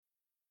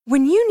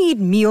When you need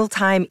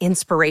mealtime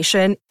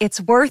inspiration,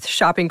 it's worth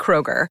shopping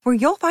Kroger, where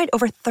you'll find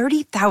over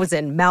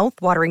 30,000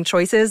 mouth-watering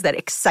choices that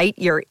excite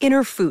your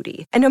inner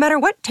foodie. And no matter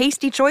what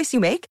tasty choice you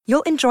make,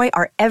 you'll enjoy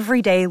our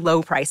everyday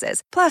low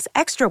prices, plus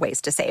extra ways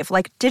to save,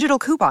 like digital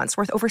coupons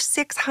worth over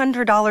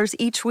 $600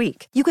 each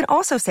week. You can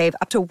also save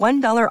up to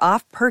 $1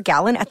 off per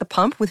gallon at the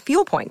pump with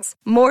fuel points.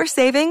 More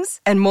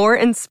savings and more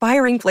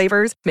inspiring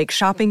flavors make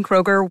shopping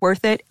Kroger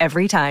worth it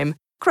every time.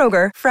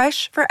 Kroger,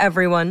 fresh for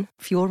everyone.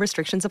 Fuel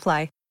restrictions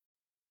apply.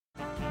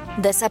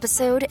 This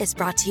episode is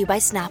brought to you by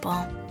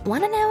Snapple.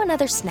 Want to know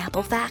another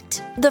Snapple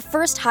fact? The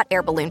first hot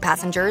air balloon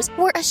passengers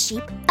were a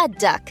sheep, a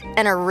duck,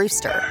 and a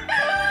rooster.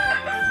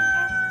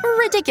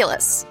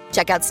 Ridiculous.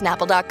 Check out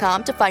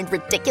Snapple.com to find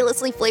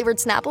ridiculously flavored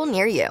Snapple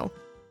near you.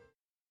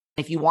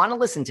 If you want to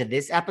listen to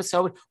this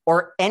episode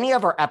or any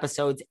of our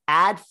episodes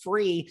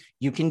ad-free,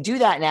 you can do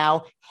that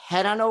now.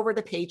 Head on over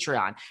to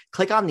Patreon.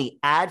 Click on the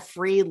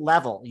ad-free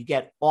level. You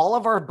get all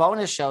of our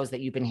bonus shows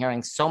that you've been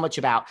hearing so much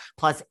about.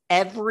 Plus,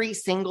 every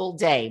single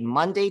day,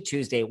 Monday,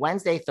 Tuesday,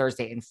 Wednesday,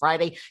 Thursday, and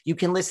Friday, you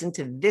can listen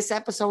to this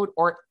episode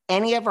or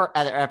any of our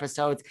other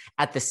episodes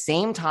at the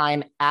same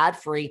time,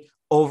 ad-free,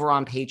 over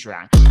on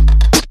Patreon.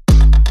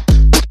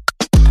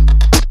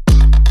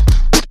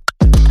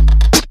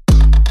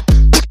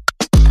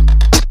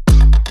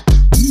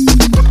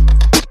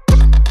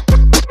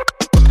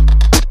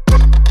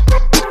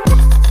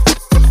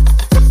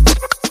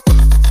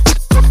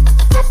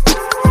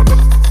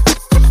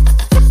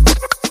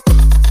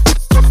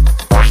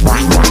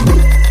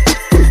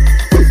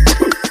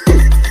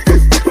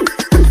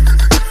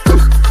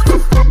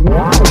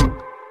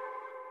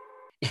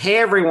 Hey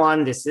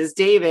everyone, this is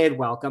David.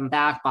 Welcome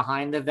back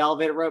behind the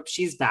velvet rope.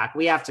 She's back.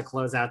 We have to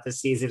close out the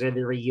season of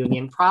the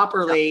reunion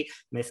properly.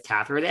 Miss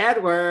Catherine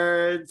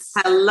Edwards.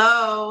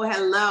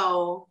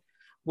 Hello.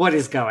 What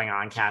is going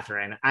on,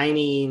 Catherine? I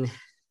mean,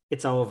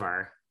 it's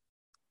over.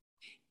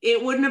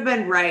 It wouldn't have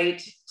been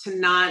right to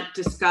not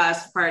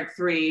discuss part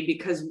 3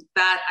 because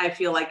that I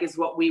feel like is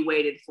what we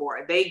waited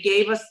for. They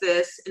gave us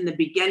this in the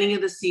beginning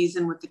of the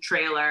season with the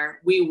trailer.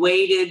 We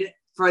waited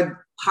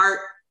for part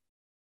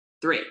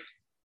 3.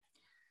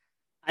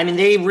 I mean,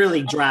 they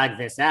really dragged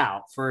this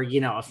out for,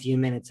 a few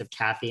minutes of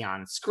Kathy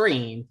on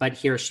screen, but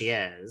here she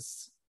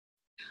is.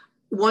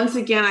 Once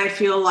again, I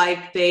feel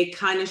like they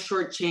kind of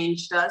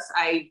shortchanged us.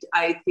 I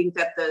think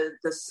that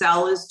the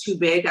sell is too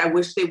big. I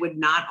wish they would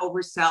not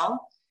oversell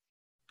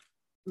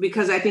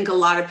because I think a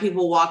lot of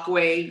people walk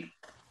away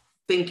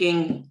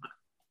thinking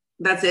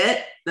that's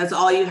it. That's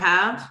all you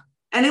have.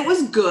 And it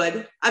was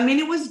good. I mean,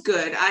 it was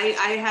good.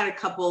 I had a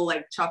couple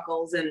like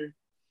chuckles and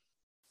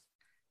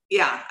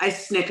yeah, I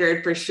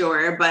snickered for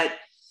sure, but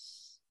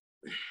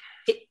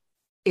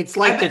it's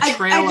like the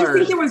trailer. I just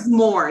think there was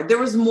more. There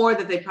was more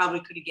that they probably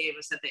could have gave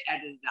us that they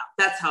edited out.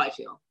 That's how I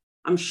feel.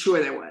 I'm sure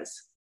there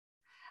was.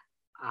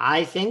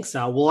 I think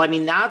so. Well, I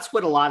mean, that's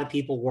what a lot of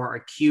people were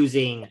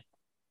accusing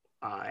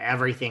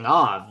everything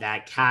of,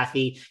 that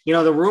Kathy,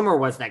 the rumor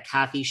was that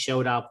Kathy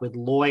showed up with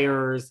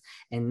lawyers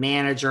and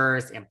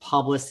managers and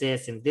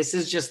publicists. And this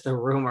is just the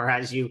rumor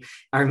as you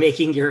are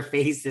making your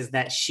faces,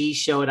 that she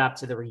showed up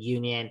to the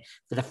reunion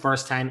for the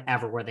first time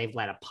ever where they've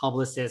let a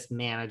publicist,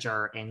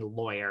 manager, and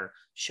lawyer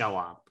show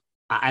up.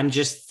 I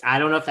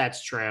don't know if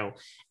that's true.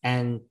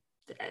 And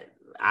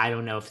I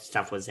don't know if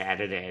stuff was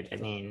edited. I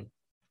mean,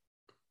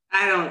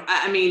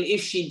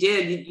 if she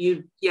did,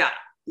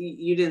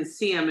 you didn't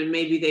see him and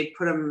maybe they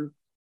put him,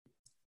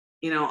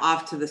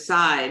 off to the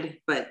side,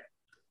 but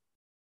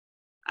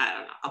I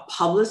don't know, a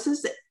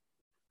publicist,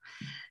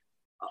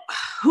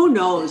 who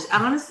knows?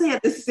 Honestly,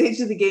 at this stage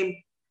of the game,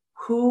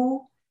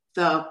 who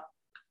the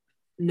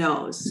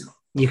knows?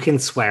 You can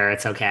swear.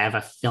 It's okay. I have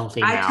a filthy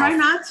mouth. I try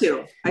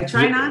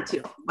not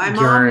to. My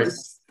mom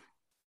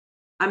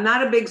I'm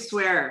not a big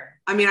swearer.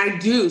 I mean, I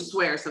do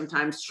swear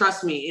sometimes,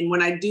 trust me. And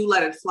when I do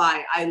let it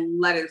fly, I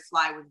let it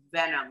fly with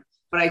venom.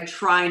 But I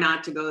try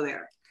not to go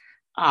there.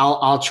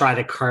 I'll try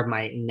to curb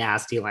my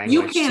nasty language.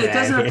 You can.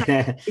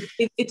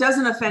 It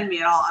doesn't offend me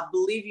at all.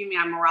 Believe you me,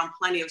 I'm around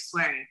plenty of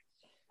swearing.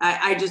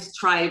 I just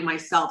try it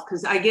myself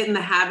because I get in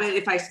the habit.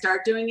 If I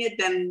start doing it,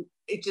 then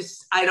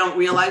I don't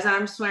realize that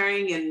I'm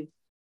swearing. And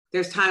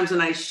there's times when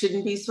I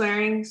shouldn't be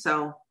swearing.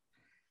 So,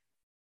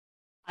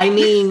 I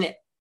mean,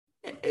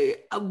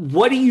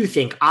 what do you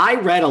think? I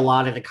read a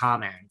lot of the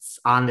comments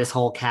on this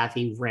whole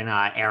Kathy,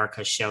 Rinna,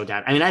 Erica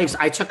showdown. I mean,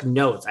 I took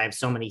notes. I have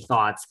so many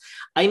thoughts.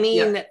 I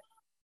mean,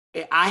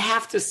 I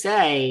have to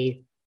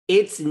say,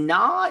 it's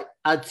not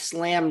a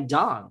slam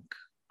dunk.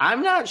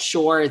 I'm not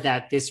sure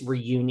that this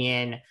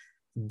reunion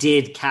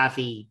did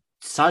Kathy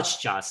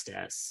such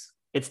justice.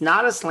 It's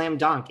not a slam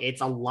dunk. It's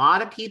a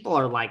lot of people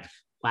are like,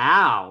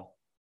 wow,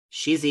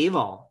 she's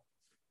evil.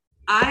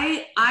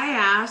 I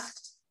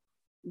asked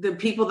the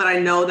people that I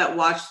know that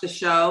watched the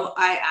show,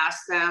 I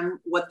asked them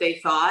what they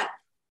thought.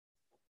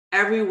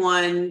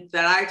 Everyone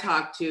that I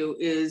talked to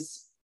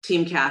is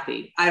Team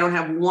Kathy. I don't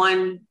have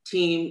one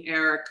Team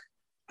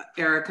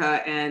Erica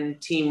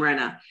and Team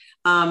Rinna.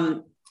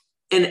 And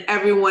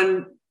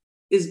everyone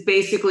is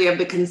basically of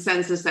the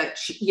consensus that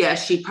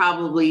she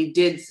probably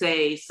did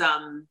say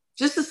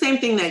just the same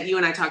thing that you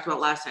and I talked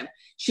about last time.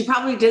 She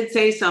probably did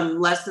say some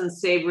less than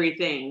savory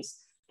things.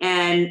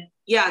 And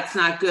yeah, it's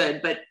not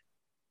good, but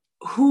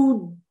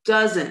who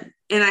doesn't?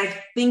 And I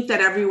think that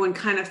everyone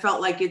kind of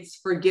felt like it's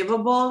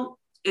forgivable.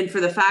 And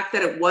for the fact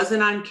that it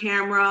wasn't on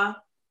camera,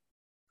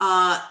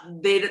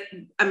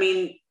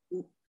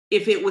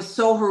 if it was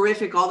so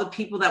horrific, all the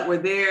people that were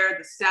there,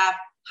 the staff,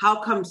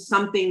 how come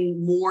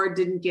something more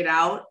didn't get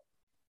out?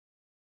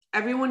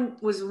 Everyone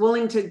was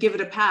willing to give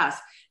it a pass.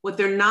 What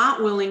they're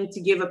not willing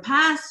to give a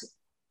pass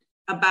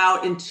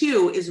about, and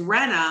two, is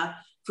Rinna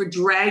for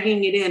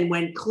dragging it in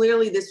when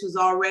clearly this was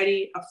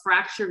already a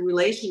fractured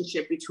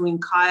relationship between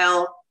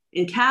Kyle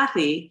and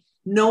Kathy,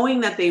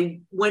 knowing that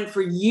they went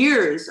for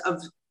years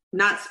of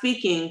not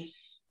speaking.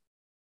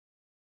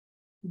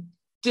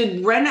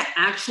 Did Rinna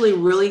actually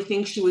really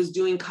think she was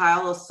doing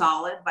Kyle a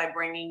solid by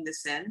bringing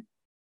this in?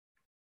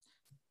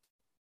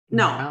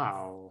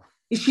 No.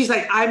 She's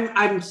like,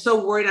 I'm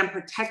so worried, I'm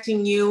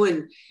protecting you.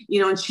 And,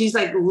 and she's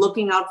like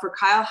looking out for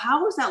Kyle.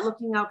 How is that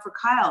looking out for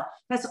Kyle?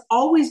 That's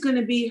always going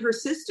to be her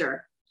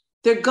sister.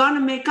 They're going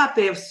to make up.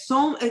 They have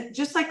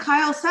just like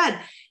Kyle said,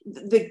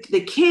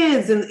 the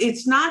kids, and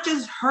it's not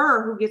just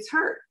her who gets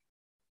hurt.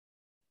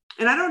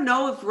 And I don't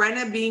know if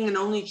Rinna, being an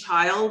only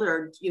child,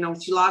 or,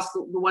 she lost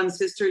the one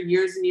sister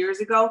years and years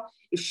ago,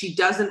 if she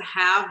doesn't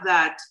have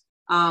that,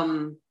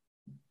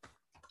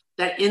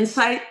 that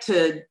insight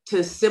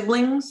to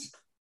siblings.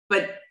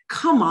 But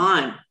come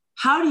on,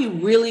 how do you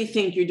really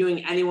think you're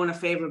doing anyone a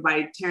favor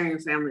by tearing your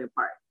family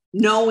apart,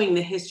 knowing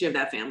the history of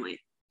that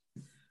family?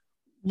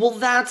 Well,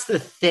 that's the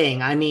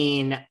thing. I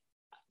mean,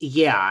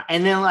 yeah.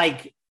 And then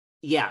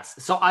yes.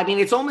 So, I mean,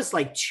 it's almost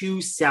like two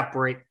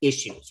separate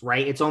issues,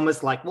 right? It's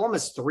almost like,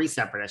 almost three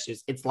separate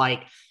issues. It's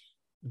like,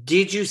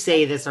 did you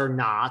say this or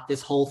not?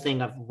 This whole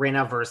thing of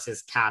Rinna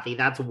versus Kathy,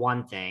 that's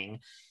one thing.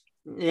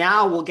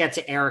 Now we'll get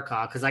to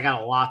Erika, because I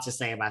got a lot to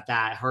say about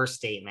that, her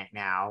statement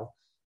now.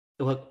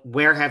 Look,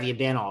 where have you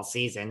been all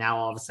season? Now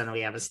all of a sudden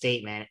we have a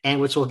statement,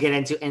 and which we'll get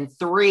into. And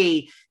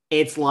three,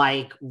 it's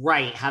like,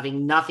 right,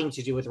 having nothing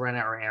to do with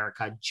Rinna or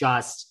Erika,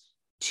 just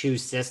two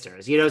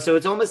sisters, so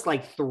it's almost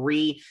like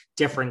three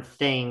different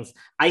things.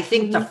 I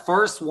think the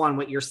first one,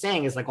 what you're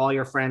saying is like all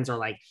your friends are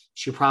like,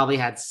 she probably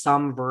had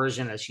some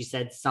version of, she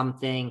said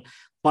something,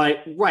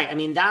 but right. I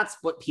mean, that's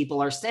what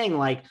people are saying.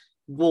 Like,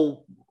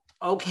 well,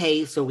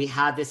 okay, so we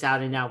had this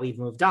out and now we've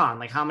moved on.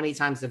 Like, how many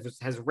times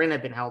has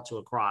Rinna been held to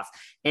a cross?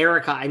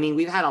 Erika, I mean,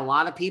 we've had a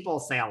lot of people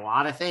say a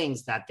lot of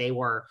things that they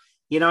were,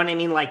 you know what I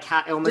mean? Like,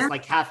 almost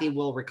like Kathy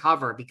will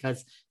recover,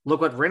 because look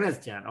what Rinna's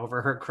done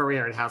over her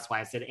career at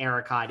Housewives, and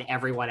Erika and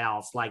everyone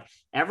else. Like,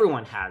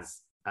 everyone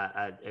has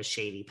a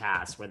shady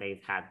past where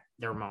they've had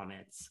their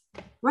moments.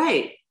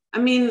 Right. I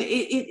mean,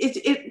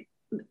 it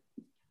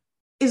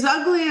as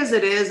ugly as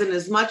it is, and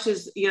as much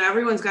as,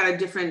 everyone's got a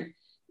different,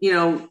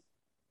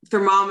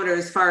 thermometer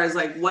as far as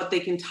like what they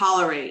can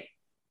tolerate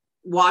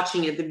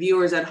watching it, the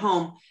viewers at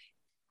home,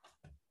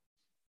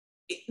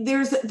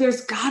 there's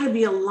got to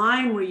be a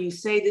line where you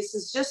say, this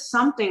is just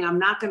something I'm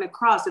not going to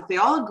cross. If they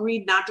all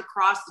agreed not to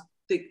cross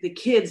the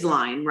kids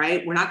line,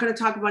 right? We're not going to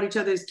talk about each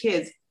other's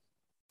kids.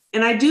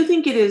 And I do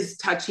think it is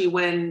touchy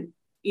when,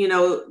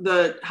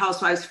 the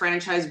Housewives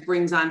franchise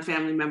brings on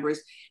family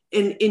members.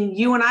 And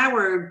you and I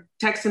were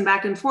texting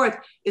back and forth,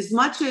 as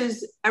much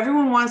as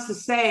everyone wants to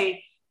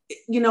say,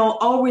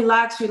 oh,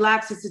 relax,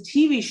 it's a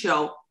TV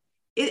show.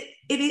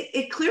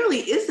 It clearly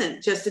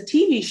isn't just a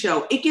TV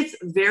show. It gets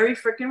very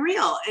freaking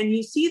real. And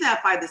you see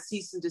that by the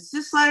cease and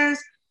desist letters,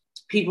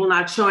 people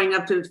not showing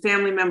up to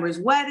family members'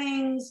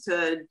 weddings,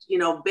 to,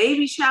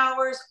 baby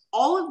showers,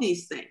 all of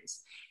these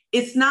things.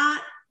 It's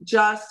not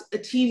just a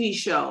TV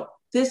show.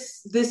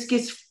 This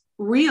gets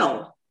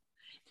real.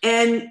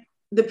 And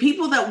the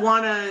people that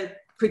want to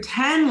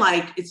pretend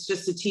like it's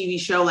just a TV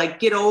show, like,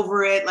 get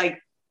over it, like,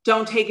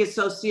 don't take it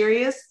so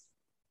serious.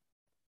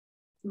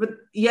 But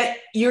yet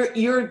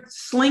you're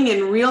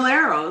slinging real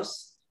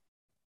arrows.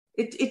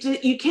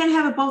 You can't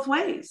have it both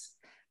ways.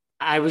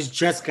 I was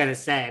just going to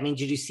say, I mean,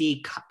 did you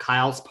see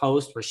Kyle's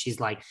post where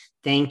she's like,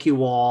 thank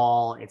you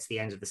all. It's the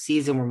end of the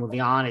season. We're moving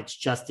on. It's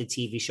just a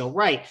TV show.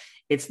 Right.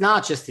 It's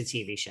not just a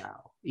TV show.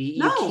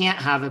 You can't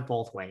have it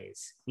both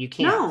ways. You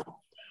can't. No.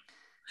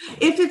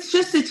 If it's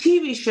just a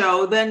TV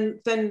show,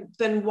 then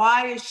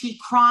why is she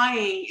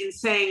crying and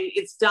saying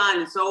it's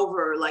done, it's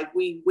over? Like,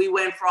 we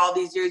went for all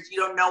these years. You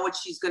don't know what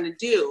she's going to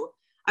do.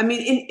 I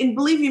mean, and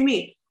believe you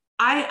me,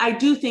 I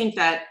do think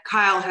that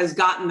Kyle has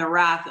gotten the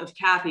wrath of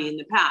Kathy in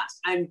the past.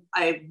 I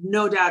have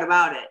no doubt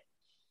about it.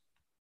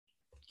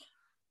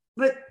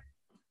 But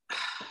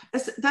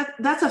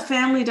that's a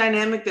family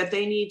dynamic that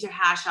they need to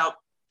hash out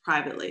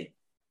privately.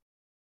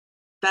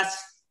 That's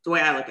the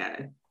way I look at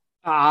it.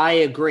 I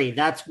agree.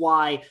 That's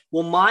why,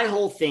 well, my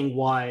whole thing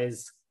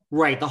was,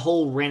 right, the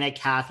whole Rinna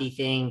Kathy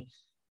thing,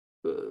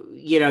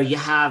 you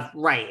have,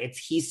 right, it's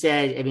he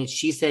said, I mean,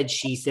 she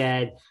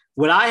said,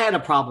 what I had a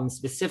problem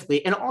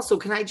specifically, and also,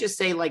 can I just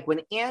say, like,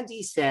 when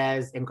Andy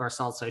says, and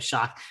Garcelle's so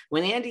shocked,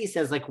 when Andy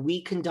says, like,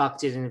 we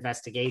conducted an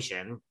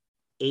investigation,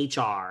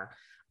 HR.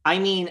 I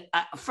mean,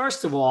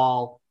 first of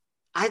all,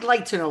 I'd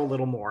like to know a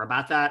little more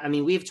about that. I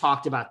mean, we've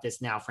talked about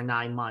this now for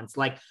 9 months.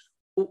 Like,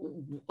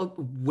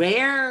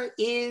 where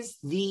is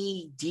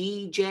the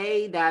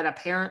DJ that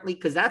apparently,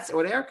 because that's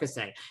what Erica's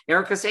saying.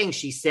 Erica's saying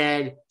she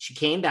said she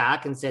came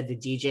back and said the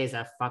DJs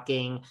are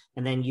fucking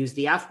and then used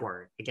the F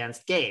word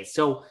against gays.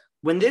 So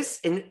when this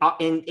in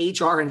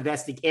HR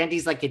investigate,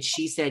 Andy's like, it's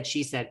she said,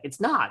 it's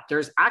not.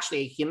 There's actually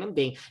a human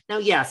being. Now,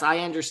 yes, I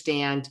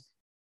understand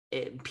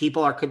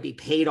people could be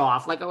paid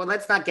off. Like, oh,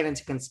 let's not get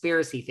into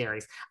conspiracy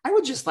theories. I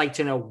would just like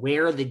to know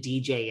where the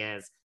DJ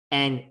is.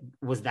 And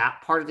was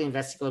that part of the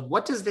investigation?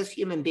 What does this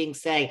human being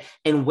say?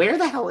 And where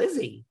the hell is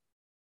he?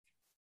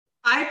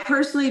 I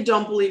personally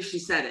don't believe she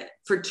said it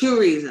for 2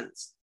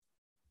 reasons.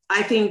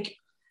 I think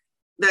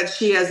that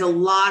she has a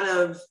lot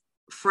of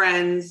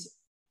friends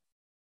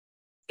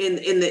in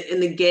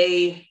the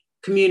gay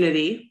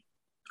community,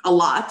 a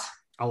lot.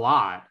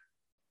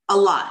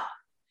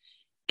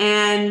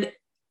 And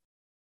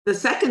the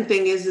second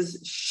thing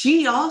is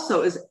she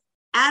also is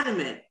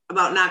adamant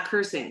about not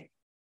cursing.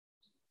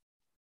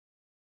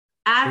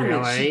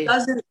 Adamant. Really?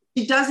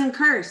 She doesn't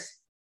curse.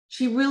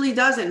 She really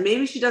doesn't.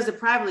 Maybe she does it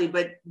privately,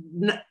 but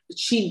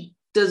she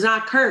does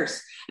not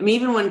curse. I mean,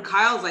 even when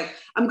Kyle's like,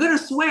 I'm going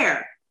to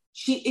swear.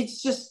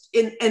 It's just,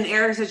 and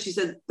Eric said, she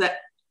said the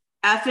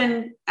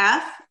effing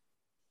F.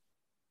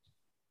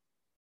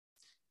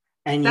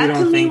 And that you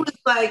don't to think... me was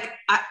like,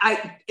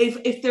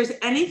 if there's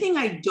anything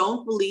I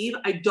don't believe,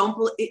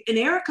 and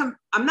Erica,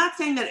 I'm not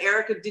saying that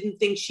Erica didn't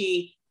think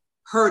she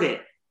heard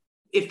it.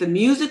 If the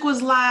music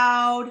was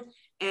loud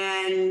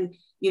and,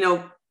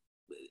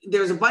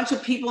 there's a bunch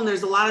of people and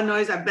there's a lot of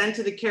noise. I've been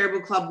to the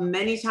Caribou Club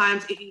many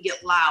times. It can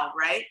get loud,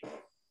 right?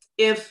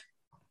 If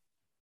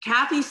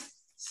Kathy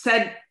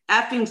said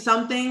effing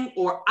something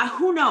or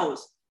who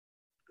knows,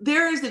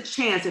 there is a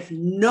chance if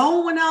no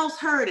one else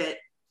heard it,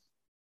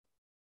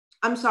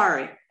 I'm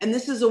sorry. And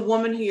this is a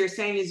woman who you're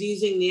saying is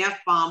using the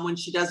F-bomb when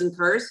she doesn't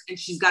curse and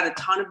she's got a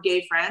ton of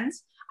gay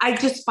friends. I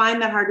just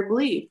find that hard to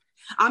believe.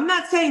 I'm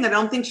not saying that I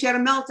don't think she had a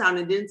meltdown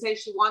and didn't say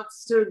she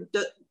wants to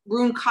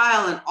ruin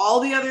Kyle and all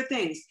the other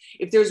things.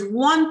 If there's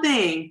one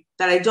thing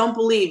that I don't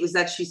believe is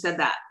that she said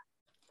that.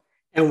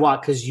 And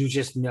what? Because you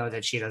just know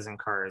that she doesn't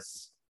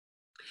curse.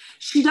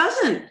 She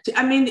doesn't.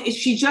 I mean,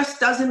 she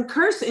just doesn't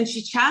curse and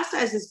she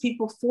chastises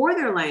people for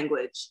their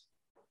language.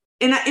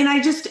 And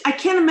I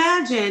can't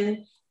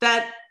imagine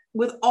that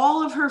with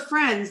all of her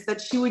friends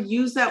that she would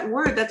use that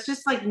word. That's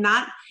just like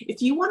not,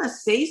 if you want to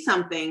say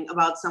something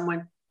about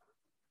someone,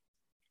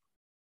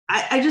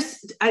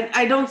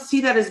 I don't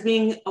see that as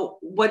being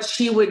what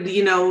she would,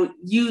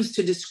 use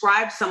to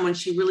describe someone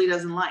she really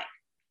doesn't like.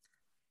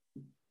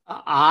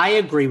 I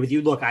agree with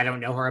you. Look, I don't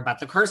know her about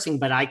the cursing,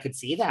 but I could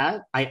see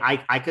that.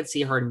 I could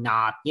see her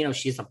not,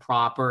 she's a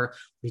proper,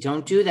 we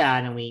don't do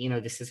that. And we,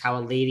 this is how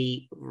a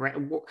lady,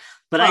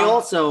 but I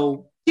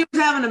also. She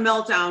was having a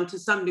meltdown to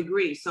some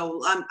degree.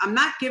 So I'm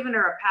not giving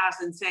her a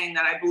pass and saying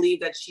that I believe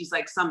that she's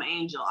like some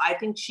angel. I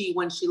think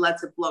when she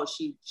lets it blow,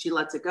 she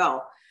lets it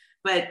go.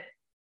 But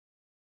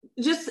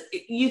just,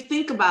 you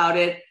think about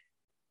it.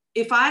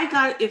 If I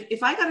got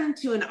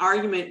into an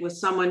argument with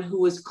someone who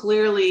was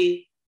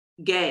clearly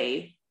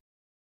gay,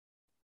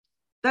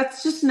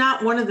 that's just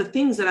not one of the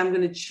things that I'm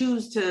going to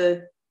choose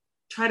to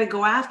try to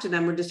go after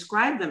them or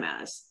describe them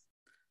as.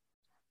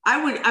 I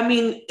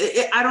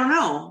don't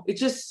know.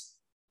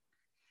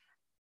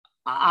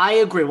 I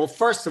agree. Well,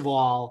 first of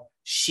all,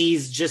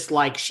 she's just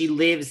like, she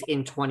lives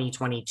in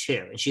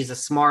 2022 and she's a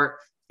smart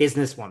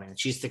businesswoman.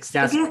 She's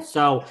successful. Okay.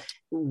 So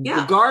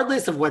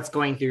regardless of what's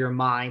going through your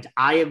mind,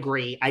 I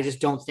agree. I just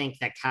don't think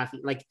that Kathy,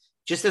 like,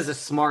 just as a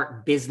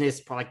smart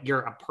business, like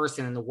you're a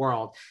person in the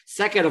world.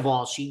 Second of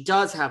all, she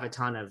does have a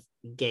ton of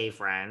gay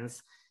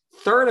friends.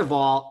 Third of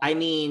all, I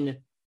mean,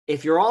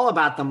 if you're all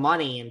about the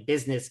money and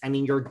business, I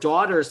mean, your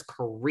daughter's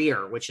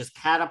career, which has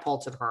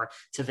catapulted her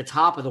to the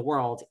top of the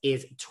world,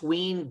 is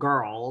tween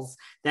girls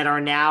that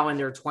are now in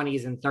their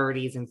 20s and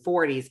 30s and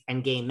 40s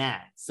and gay men.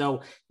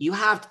 So you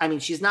have to, I mean,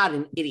 she's not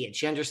an idiot.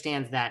 She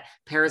understands that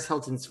Paris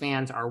Hilton's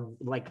fans are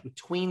like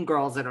tween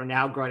girls that are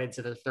now grown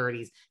into their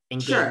 30s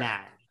and gay men.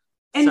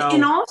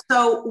 And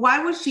also,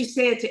 why would she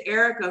say it to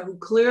Erica, who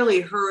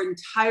clearly her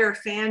entire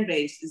fan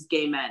base is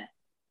gay men,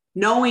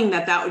 knowing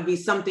that would be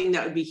something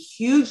that would be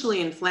hugely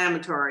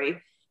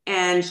inflammatory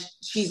and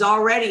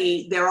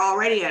they're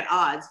already at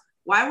odds.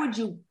 Why would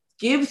you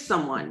give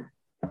someone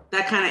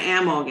that kind of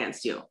ammo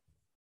against you?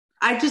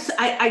 I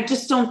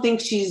just don't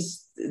think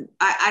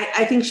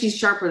I think she's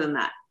sharper than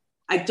that.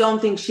 I don't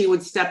think she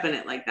would step in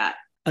it like that.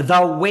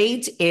 The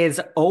wait is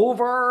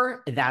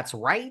over. That's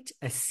right.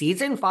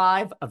 Season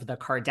 5 of The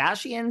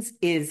Kardashians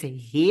is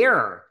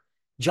here.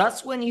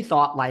 Just when you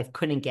thought life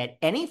couldn't get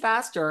any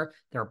faster,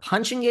 they're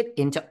punching it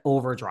into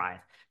overdrive.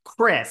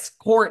 Kris,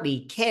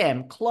 Kourtney,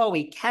 Kim,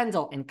 Khloe,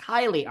 Kendall, and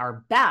Kylie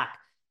are back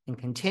and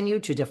continue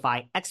to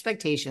defy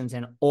expectations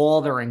in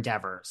all their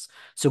endeavors.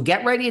 So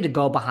get ready to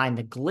go behind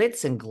the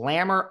glitz and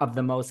glamour of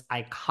the most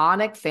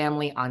iconic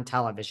family on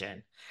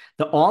television.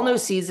 The all-new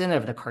season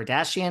of The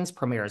Kardashians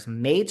premieres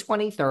May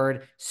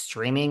 23rd,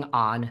 streaming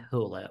on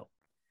Hulu.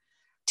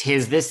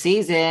 'Tis the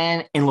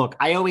season. And look,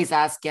 I always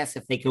ask guests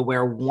if they could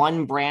wear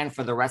one brand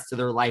for the rest of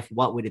their life,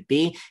 what would it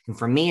be? And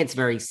for me, it's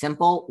very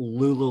simple,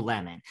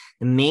 Lululemon.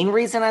 The main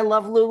reason I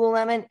love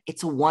Lululemon,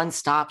 it's a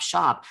one-stop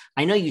shop.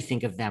 I know you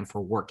think of them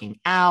for working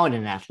out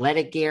and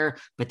athletic gear,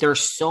 but there's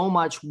so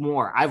much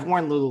more. I've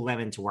worn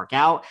Lululemon to work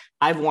out.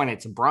 I've worn it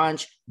to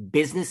brunch,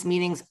 business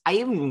meetings. I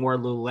even wore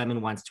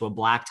Lululemon once to a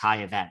black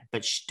tie event,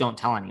 but don't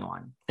tell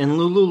anyone. And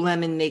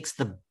Lululemon makes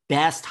the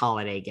best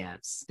holiday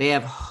gifts. They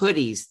have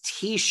hoodies,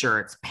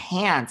 t-shirts,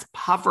 pants,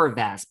 puffer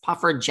vests,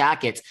 puffer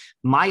jackets.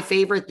 My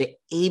favorite, the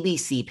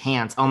ABC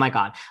pants. Oh my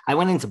God. I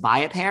went in to buy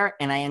a pair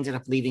and I ended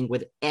up leaving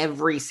with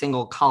every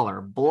single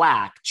color: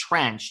 black,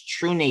 trench,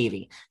 true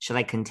navy. Should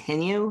I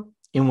continue?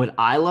 And what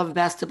I love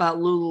best about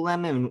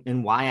Lululemon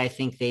and why I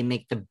think they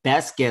make the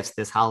best gifts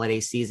this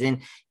holiday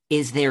season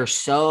is they're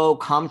so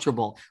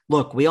comfortable.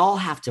 Look, we all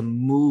have to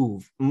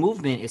move.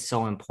 Movement is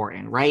so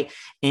important, right?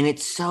 And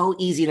it's so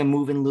easy to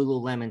move in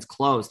Lululemon's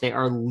clothes. They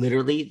are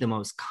literally the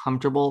most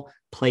comfortable,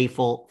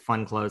 playful,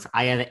 fun clothes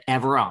I have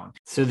ever owned.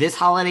 So this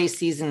holiday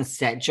season,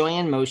 set joy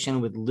in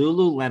motion with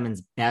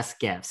Lululemon's best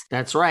gifts.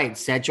 That's right,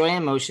 set joy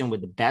in motion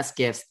with the best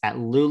gifts at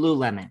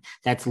Lululemon.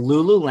 That's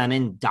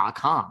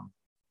lululemon.com.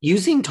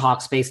 Using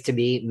Talkspace to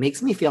me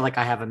makes me feel like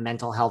I have a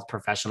mental health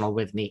professional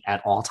with me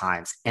at all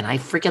times. And I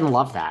freaking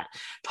love that.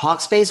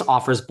 Talkspace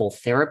offers both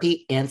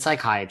therapy and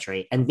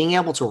psychiatry, and being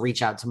able to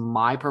reach out to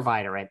my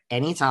provider at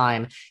any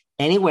time,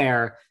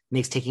 anywhere,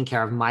 makes taking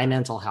care of my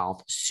mental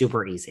health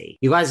super easy.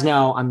 You guys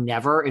know I'm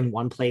never in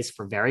one place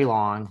for very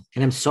long,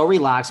 and I'm so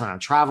relaxed when I'm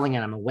traveling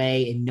and I'm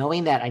away, and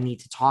knowing that I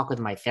need to talk with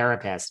my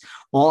therapist,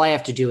 all I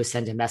have to do is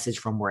send a message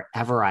from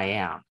wherever I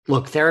am.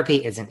 Look,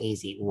 therapy isn't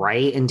easy,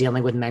 right? And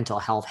dealing with mental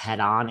health head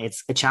on,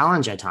 it's a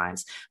challenge at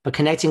times, but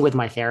connecting with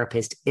my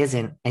therapist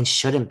isn't and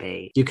shouldn't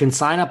be. You can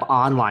sign up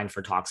online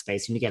for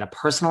Talkspace and you get a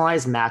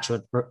personalized match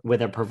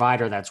with a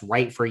provider that's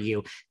right for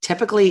you,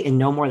 typically in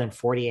no more than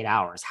 48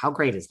 hours. How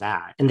great is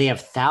that? And they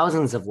have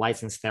thousands of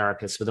licensed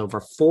therapists with over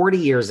 40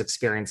 years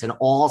experience in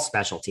all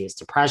specialties: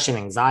 depression,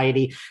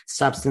 anxiety,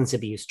 substance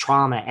abuse,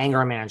 trauma,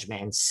 anger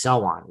management, and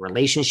so on,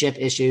 relationship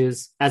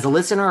issues. As a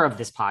listener of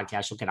this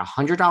podcast, you'll get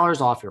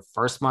 $100 off your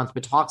first month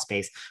with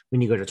Talkspace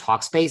when you go to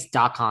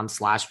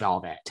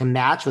Talkspace.com/velvet. To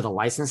match with a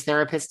licensed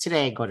therapist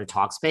today, go to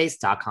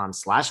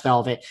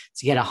Talkspace.com/velvet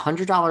to get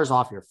 $100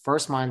 off your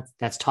first month.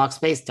 That's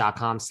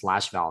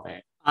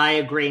Talkspace.com/velvet. I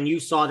agree. And you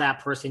saw that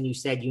person, you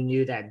said you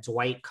knew that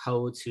Dwight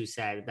Coates, who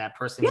said that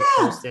person who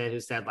posted, who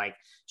said like,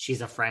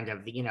 she's a friend of,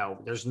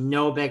 there's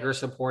no bigger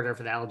supporter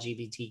for the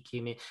LGBT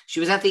community.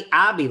 She was at the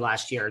Abbey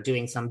last year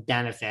doing some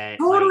benefit.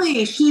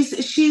 Totally. He's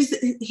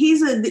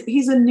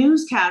a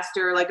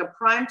newscaster, like a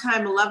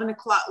primetime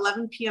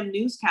 11 p.m.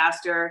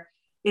 newscaster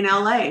in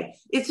LA.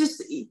 It's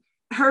just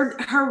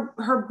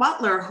her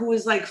butler, who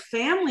is like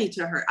family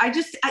to her.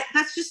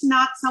 That's just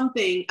not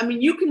something, I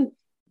mean,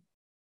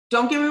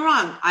 don't get me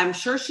wrong. I'm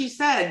sure she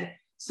said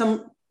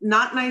some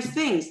not nice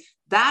things.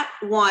 That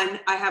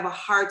one, I have a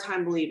hard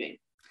time believing.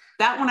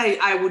 That one,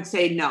 I would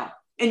say no.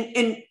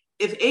 And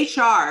if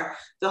HR,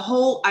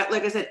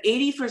 like I said,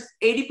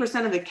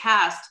 80% of the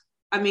cast,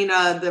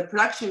 the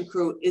production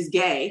crew is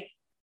gay.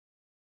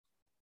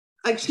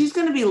 Like, she's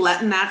going to be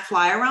letting that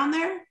fly around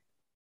there.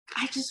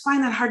 I just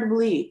find that hard to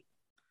believe.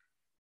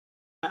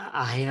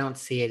 I don't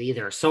see it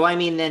either. So,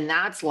 then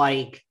that's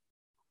like,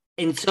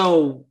 and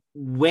so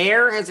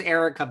where has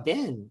Erica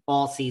been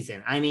all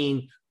season?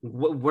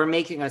 We're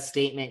making a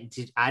statement.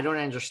 I don't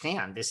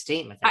understand this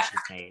statement that she's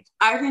made.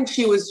 I think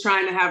she was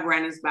trying to have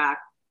Renna's back.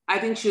 I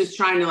think she was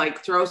trying to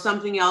throw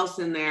something else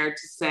in there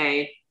to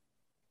say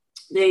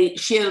they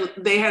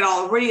had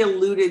already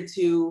alluded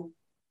to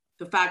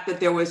the fact that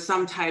there was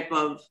some type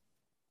of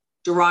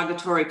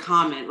derogatory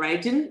comment,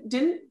 right?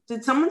 Did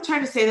someone try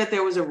to say that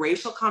there was a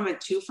racial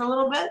comment too for a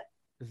little bit?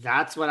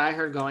 That's what I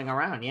heard going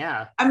around.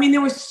 Yeah.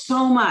 There was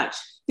so much.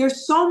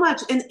 There's so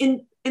much.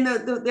 And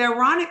the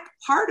ironic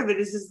part of it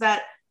is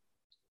that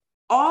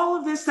all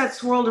of this that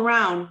swirled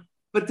around,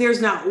 but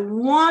there's not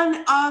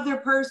one other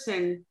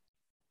person,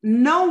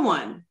 no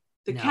one,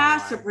 the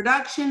cast, the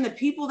production, the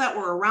people that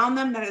were around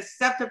them that has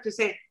stepped up to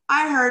say,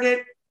 I heard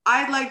it.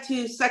 I'd like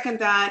to second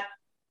that.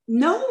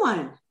 No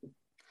one.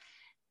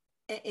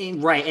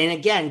 Right. And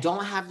again,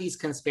 don't have these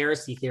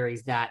conspiracy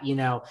theories that,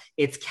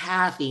 it's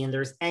Kathy and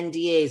there's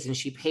NDAs and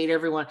she paid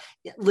everyone.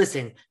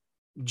 Listen,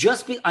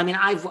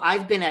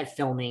 I've been at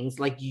filmings,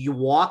 like you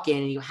walk in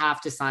and you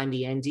have to sign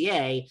the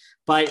NDA,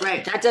 but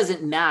that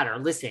doesn't matter.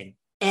 Listen,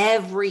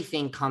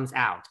 everything comes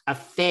out: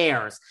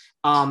 affairs,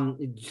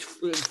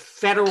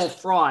 federal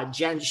fraud,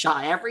 Jen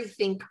Shah,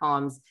 everything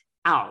comes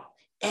out,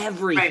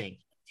 everything,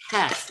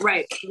 tests,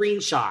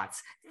 screenshots.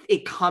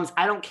 It comes,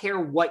 I don't care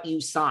what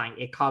you sign,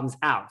 it comes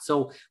out.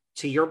 So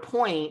to your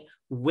point,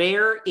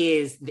 where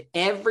is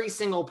every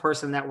single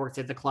person that worked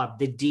at the club,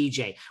 the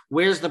DJ?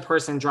 Where's the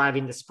person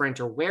driving the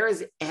Sprinter? Where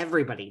is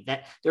everybody?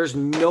 That there's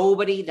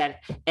nobody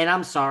that, and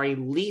I'm sorry,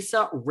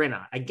 Lisa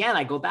Rinna. Again,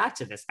 I go back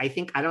to this. I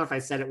think, I don't know if I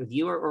said it with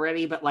you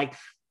already, but like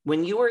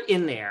when you were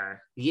in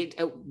there,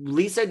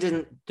 Lisa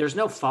didn't, there's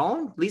no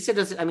phone. Lisa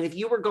doesn't, I mean, if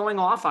you were going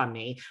off on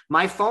me,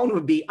 my phone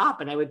would be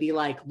up and I would be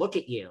like, look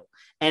at you.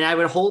 And I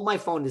would hold my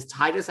phone as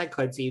tight as I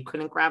could so you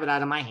couldn't grab it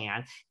out of my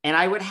hand. And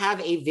I would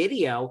have a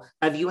video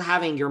of you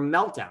having your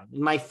meltdown.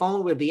 My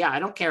phone would be, I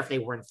don't care if they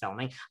weren't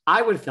filming,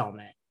 I would film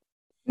it.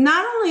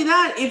 Not only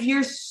that, if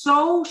you're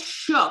so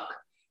shook,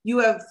 you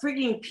have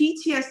freaking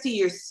PTSD,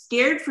 you're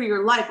scared for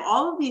your life,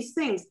 all of these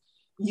things,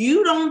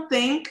 you don't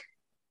think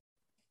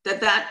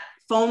that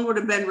phone would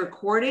have been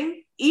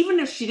recording, even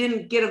if she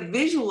didn't get a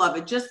visual of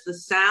it, just the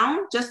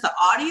sound, just the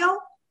audio.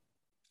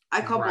 I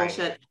call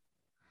bullshit.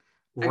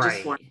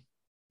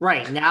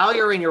 Right. Now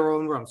you're in your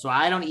own room. So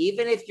I don't,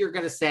 even if you're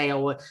going to say,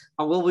 well,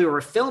 we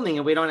were filming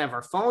and we don't have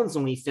our phones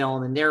when we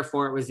film, and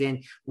therefore it was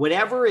in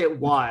whatever it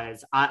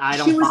was. I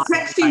don't. She was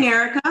texting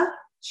Erica.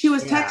 She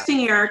was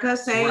texting Erica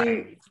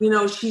saying,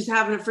 she's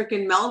having a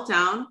freaking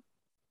meltdown.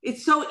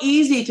 It's so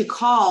easy to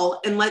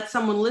call and let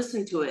someone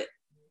listen to it.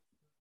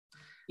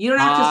 You don't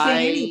have to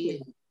say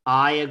anything.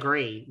 I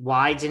agree.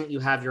 Why didn't you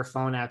have your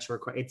phone out to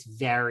record? It's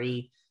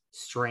very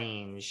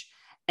strange.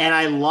 And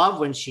I love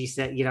when she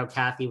said,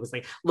 Kathy was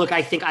like, look,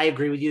 I think I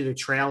agree with you. The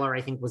trailer,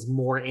 I think, was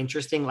more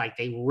interesting. Like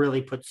they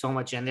really put so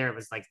much in there. It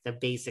was like the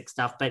basic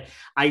stuff. But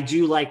I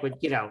do like what,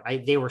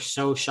 they were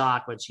so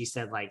shocked when she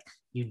said, like,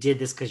 you did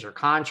this because your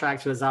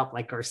contract was up,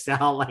 like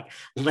Garcelle, like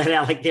let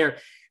out, like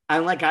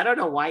I'm like, I don't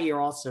know why you're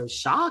all so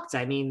shocked.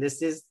 I mean,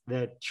 this is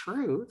the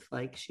truth.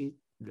 Like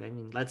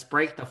let's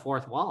break the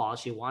fourth wall.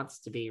 She wants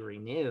to be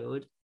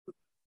renewed.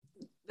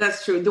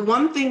 That's true. The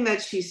one thing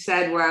that she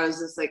said where I was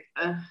just like,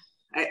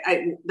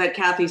 that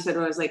Kathy said,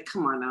 where I was like,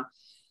 come on now.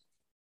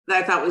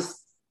 That I thought was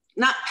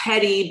not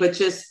petty, but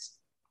just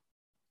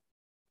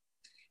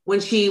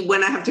when she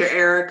went after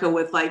Erica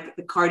with like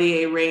the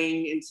Cartier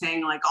ring and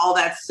saying like, all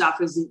that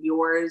stuff isn't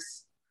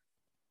yours.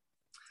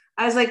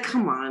 I was like,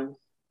 come on,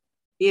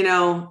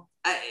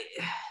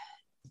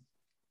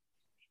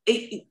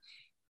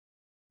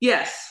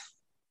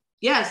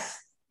 yes,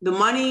 the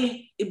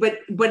money,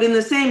 but in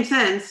the same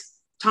sense,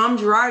 Tom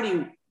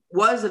Girardi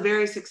was a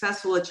very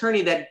successful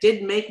attorney that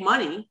did make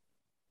money.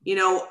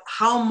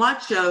 How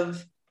much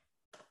of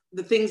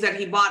the things that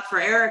he bought for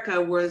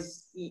Erica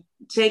was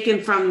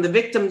taken from the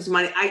victim's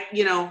money? I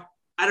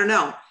don't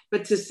know.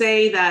 But to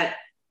say that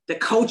the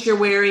coat you're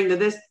wearing,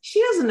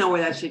 she doesn't know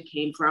where that shit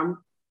came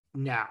from.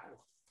 No.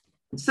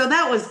 So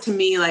that was, to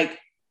me, like,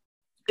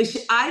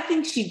 I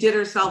think she did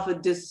herself a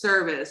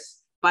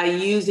disservice by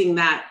using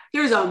that.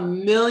 There's a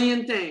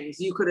million things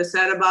you could have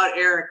said about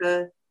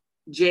Erica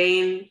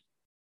Jane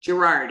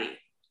Girardi.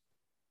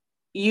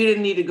 You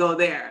didn't need to go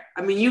there.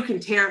 I mean, you can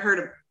tear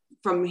her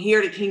from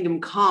here to kingdom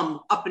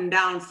come, up and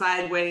down,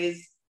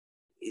 sideways.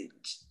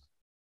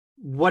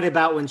 What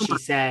about when she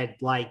said,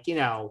 like,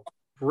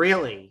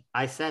 really,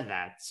 I said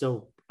that.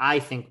 So I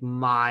think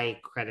my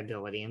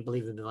credibility and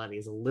believability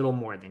is a little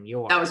more than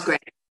yours. That was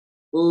great.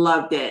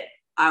 Loved it.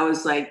 I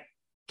was like,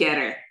 get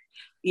her.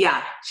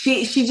 Yeah,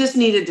 she just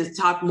needed to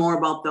talk more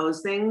about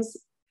those things,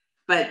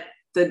 but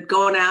the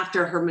going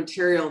after her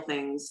material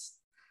things.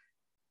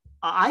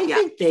 I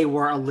think they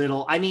were a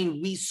little, I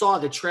mean, we saw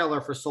the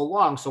trailer for so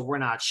long, so we're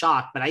not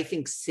shocked, but I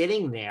think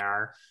sitting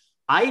there,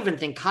 I even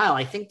think, Kyle,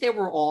 I think they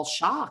were all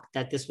shocked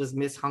that this was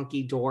Miss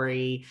Hunky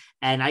Dory.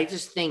 And I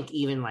just think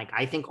even like,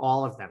 I think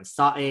all of them,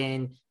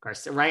 Sutton,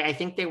 Garcia, right? I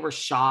think they were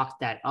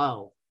shocked that,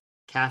 oh,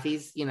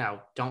 Kathy's,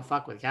 don't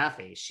fuck with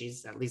Kathy.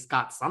 She's at least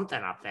got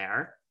something up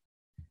there.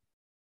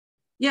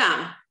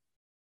 Yeah.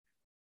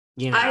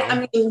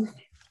 I mean,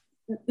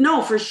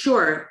 no, for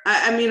sure.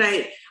 I mean,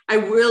 I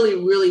really,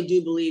 really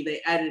do believe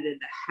they edited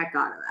the heck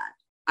out of that.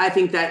 I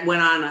think that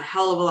went on a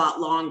hell of a lot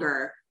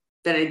longer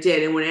than it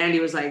did. And when Andy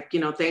was like,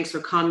 thanks for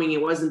coming,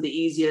 it wasn't the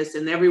easiest.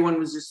 And everyone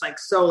was just like,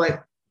 so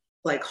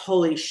like,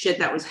 holy shit,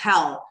 that was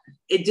hell.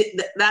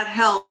 That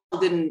hell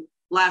didn't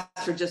last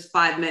for just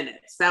 5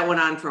 minutes. That went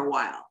on for a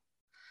while.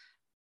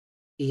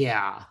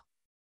 Yeah.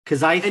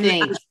 Because I'm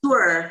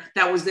sure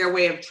that was their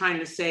way of trying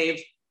to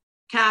save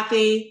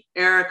Kathy,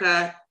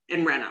 Erica,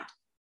 and Rinna.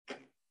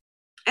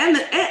 And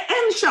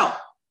the show.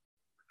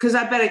 Because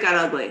I bet it got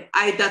ugly.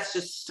 I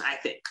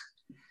think.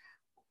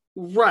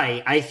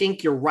 Right. I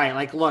think you're right.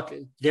 Like, look,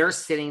 they're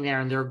sitting there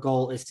and their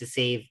goal is to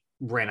save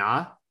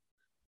Rinna,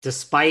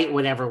 despite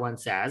what everyone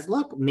says.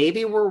 Look,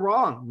 maybe we're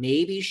wrong.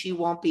 Maybe she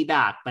won't be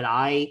back. But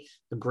I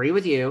agree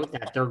with you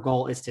that their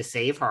goal is to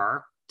save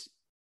her.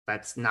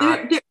 That's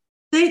not...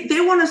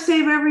 They want to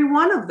save every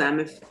one of them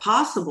if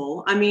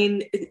possible. I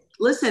mean,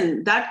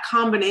 listen, that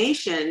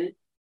combination,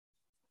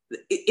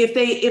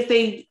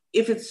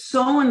 if it's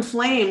so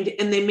inflamed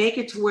and they make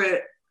it to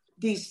where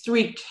these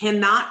three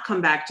cannot come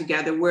back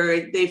together,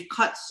 where they've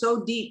cut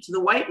so deep to the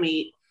white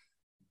meat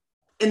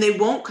and they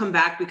won't come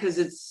back because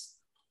it's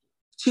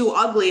too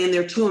ugly and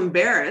they're too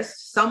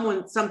embarrassed,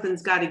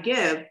 something's got to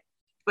give.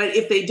 But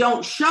if they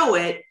don't show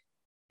it,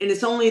 and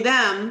it's only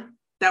them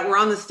that were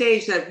on the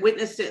stage that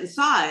witnessed it and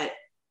saw it,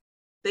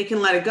 they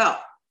can let it go.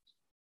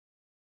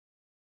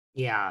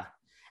 Yeah.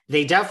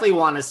 They definitely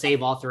want to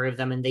save all three of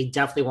them, and they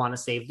definitely want to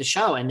save the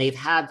show. And they've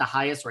had the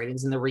highest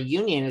ratings, and the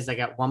reunion is like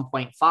at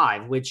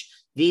 1.5, which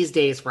these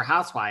days for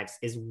Housewives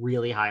is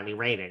really highly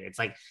rated. It's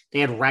like they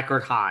had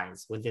record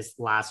highs with this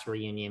last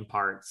reunion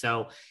part.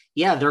 So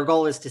yeah, their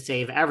goal is to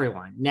save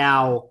everyone.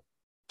 Now,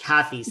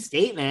 Kathy's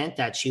statement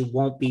that she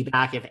won't be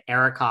back if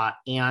Erika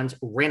and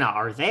Rinna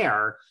are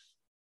there.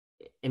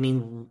 I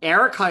mean,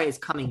 Erika is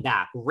coming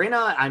back.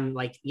 Rinna, I'm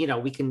like,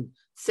 we can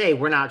say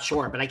we're not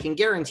sure, but I can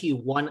guarantee you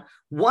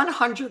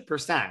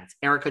 100%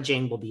 Erika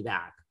Jayne will be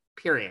back,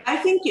 period. I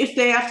think if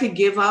they have to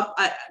give up,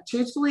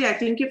 truthfully, I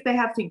think if they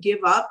have to give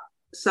up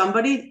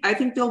somebody, I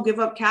think they'll give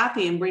up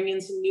Kathy and bring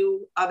in some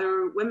new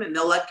other women.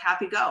 They'll let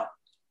Kathy go.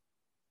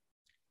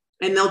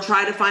 And they'll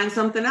try to find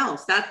something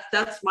else.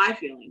 That's my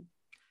feeling.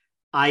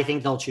 I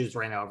think they'll choose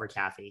Rinna over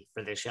Kathy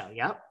for this show.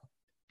 Yep.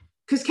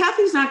 Because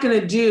Kathy's not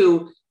going to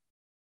do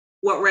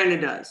what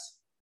Rinna does.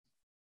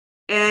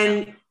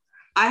 And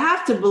I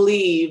have to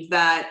believe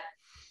that,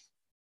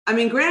 I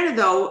mean, granted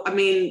though,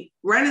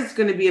 Rinna's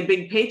going to be a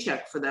big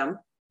paycheck for them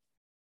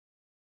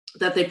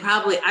that they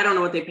probably, I don't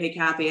know what they pay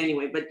Kathy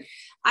anyway, but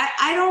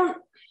I don't,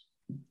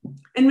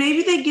 and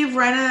maybe they give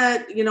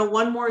Rinna,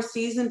 one more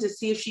season to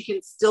see if she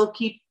can still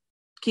keep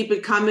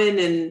it coming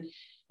and,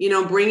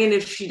 bring in.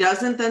 If she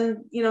doesn't,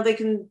 then, they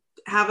can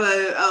have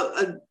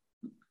a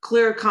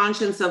clear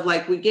conscience of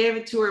like, we gave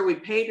it to her, we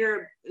paid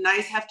her a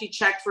nice hefty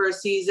check for a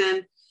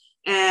season,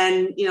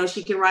 and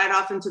she can ride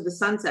off into the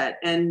sunset,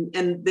 and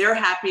they're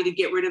happy to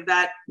get rid of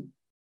that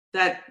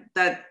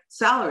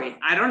salary.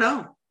 I don't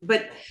know,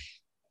 but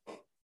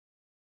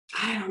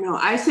I don't know.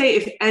 I say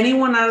if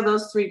anyone out of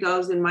those three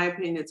goes, in my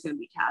opinion, it's going to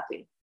be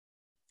Kathy.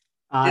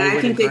 And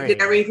I think they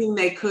did everything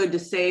they could to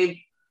save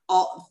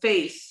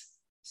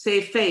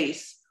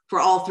face for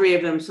all three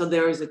of them, so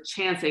there is a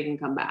chance they can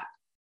come back.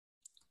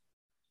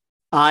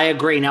 I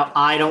agree. Now,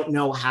 I don't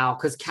know how,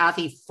 because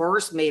Kathy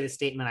first made a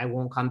statement, I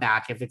won't come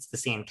back if it's the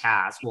same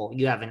cast. Well,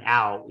 you have an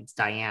out, it's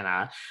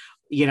Diana,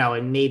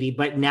 and maybe,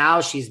 but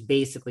now she's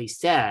basically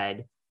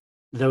said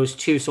those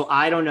two. So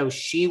I don't know.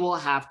 She will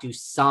have to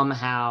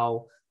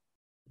somehow,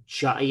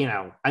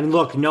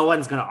 look, no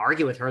one's going to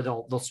argue with her.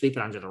 They'll sweep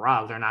it under the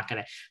rug. They're not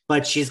going to,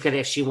 but she's going to,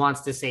 if she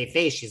wants to save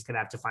face, she's going to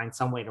have to find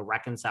some way to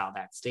reconcile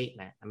that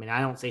statement. I mean, I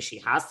don't say she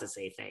has to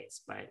save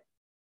face, but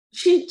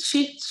she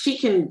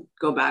can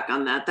go back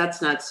on that. That's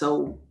not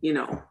so,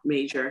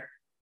 major.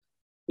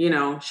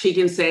 She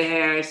can say,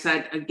 hey, I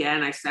said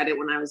it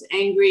when I was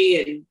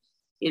angry, and,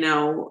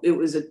 it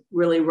was a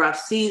really rough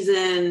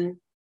season,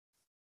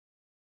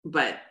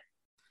 but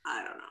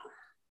I don't know.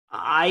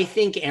 I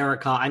think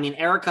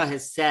Erika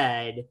has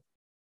said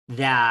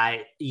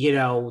that,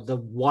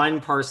 the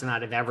one person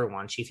out of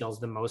everyone she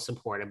feels the most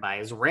supported by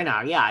is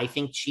Rinna. Yeah, I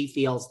think she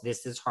feels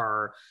this is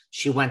her.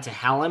 She went to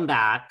hell and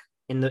back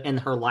in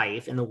her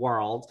life, in the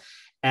world.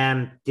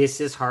 And this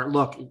is her.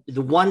 Look,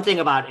 the one thing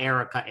about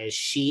Erika is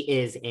she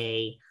is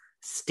a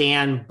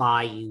stand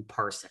by you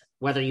person,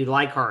 whether you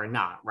like her or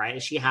not,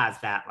 right? She has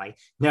that, like,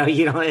 no,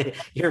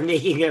 you're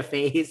making a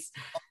face.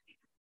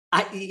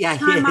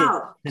 Time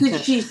out.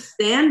 Did she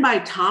stand by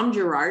Tom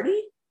Girardi?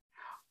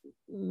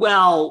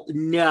 Well,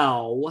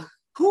 no.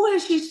 Who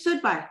has she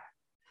stood by?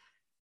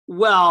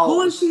 Well,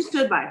 who has she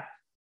stood by?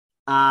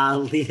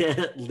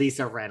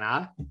 Lisa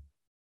Rinna.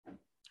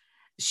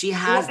 She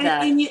has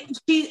that. And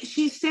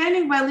she's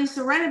standing by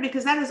Lisa Rinna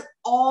because that is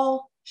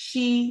all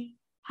she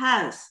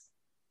has.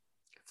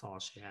 That's all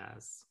she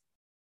has.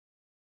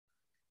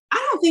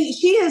 I don't think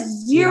she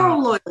has zero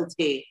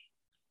loyalty.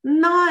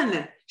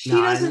 None.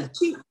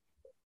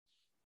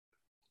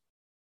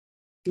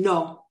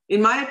 No.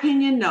 In my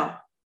opinion, no.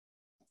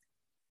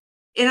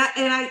 And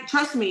I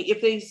trust me,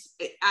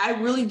 I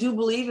really do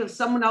believe if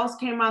someone else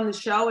came on the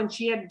show and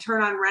she had to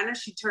turn on Rinna,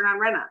 she'd turn on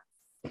Rinna.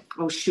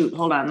 Oh, shoot.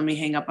 Hold on. Let me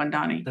hang up on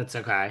Donnie. That's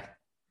okay.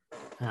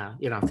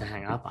 You don't have to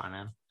hang up on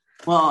him.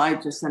 Well, I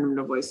just sent him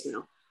a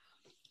voicemail.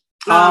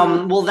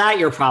 Well, that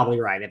you're probably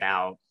right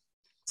about.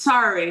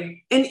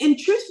 Sorry. And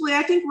truthfully,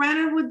 I think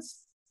Rinna would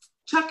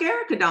chuck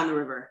Erika down the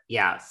river.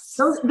 Yes.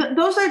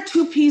 Those are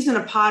two peas in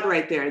a pod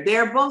right there.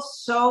 They're both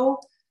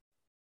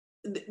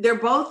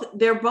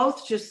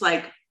just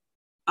like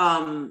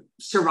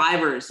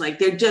survivors.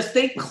 Like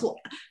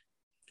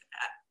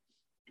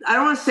I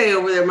don't want to say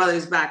over their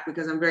mother's back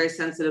because I'm very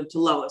sensitive to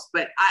Lois,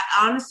 but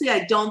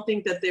I don't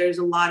think that there's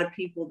a lot of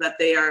people that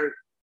they are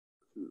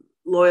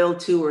loyal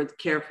to or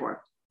care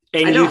for.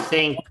 And you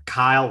think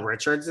Kyle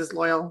Richards is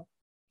loyal?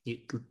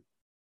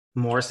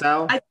 More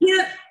so? I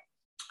can't.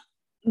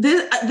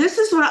 This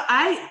is what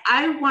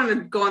I want to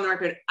go on the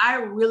record. I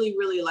really,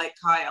 really like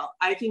Kyle.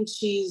 I think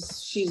she's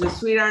a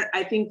sweetheart.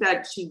 I think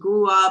that she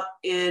grew up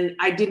in.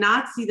 I did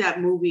not see that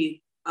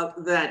movie,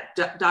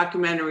 that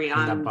documentary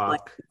on the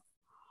book.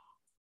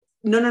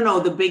 No,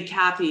 the big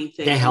Kathy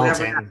thing. The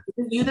Hilton.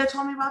 You that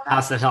told me about that?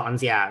 House of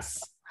Hiltons,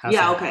 yes.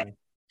 Okay.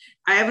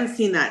 I haven't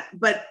seen that,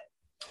 but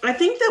I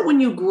think that when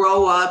you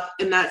grow up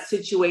in that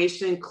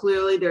situation,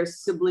 clearly there's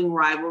sibling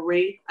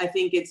rivalry. I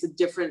think it's a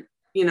different,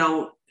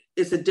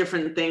 it's a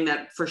different thing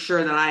that for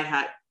sure that I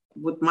had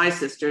with my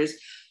sisters.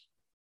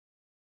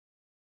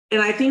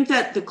 And I think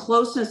that the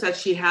closeness that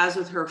she has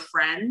with her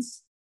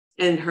friends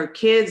and her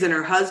kids and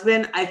her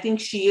husband, I think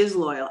she is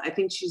loyal. I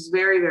think she's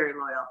very, very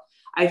loyal.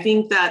 I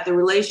think that the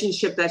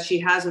relationship that she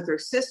has with her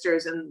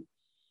sisters, and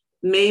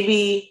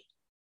maybe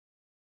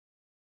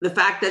the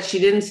fact that she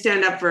didn't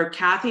stand up for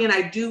Kathy, and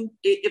I do,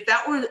 if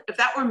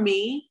that were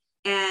me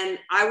and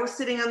I was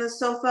sitting on the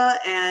sofa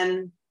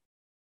and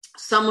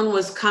someone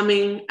was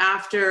coming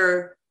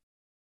after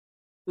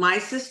my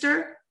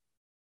sister,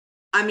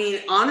 I mean,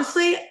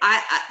 honestly,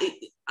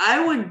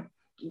 I'd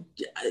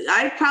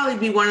probably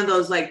be one of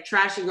those like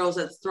trashy girls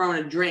that's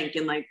throwing a drink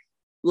and like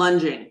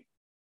lunging.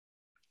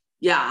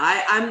 Yeah,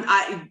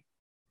 I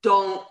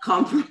don't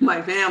come from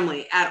my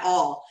family at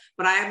all,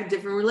 but I have a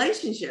different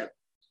relationship.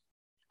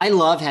 I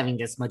love having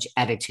this much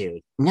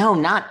attitude. No,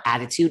 not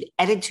attitude,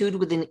 attitude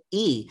with an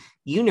E.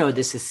 You know, the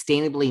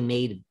sustainably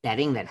made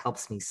bedding that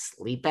helps me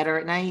sleep better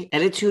at night.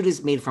 Attitude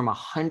is made from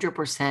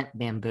 100%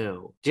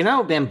 bamboo. Do you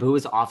know bamboo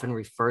is often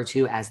referred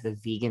to as the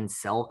vegan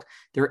silk?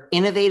 They're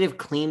innovative,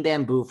 clean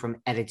bamboo from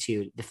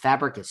Attitude. The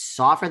fabric is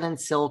softer than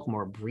silk,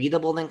 more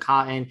breathable than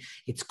cotton.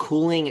 It's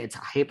cooling. It's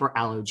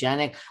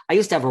hyperallergenic. I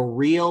used to have a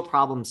real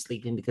problem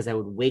sleeping because I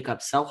would wake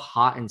up so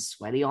hot and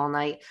sweaty all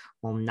night.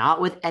 Well,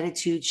 not with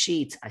Attitude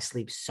sheets. I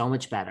sleep so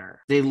much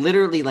better. They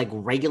literally like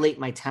regulate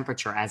my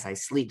temperature as I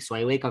sleep. So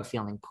I wake up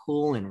feeling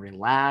cool and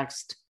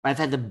relaxed. I've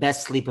had the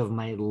best sleep of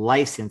my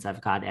life since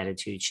I've got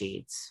Attitude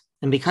sheets.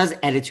 And because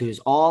Attitude is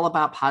all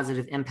about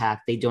positive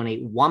impact, they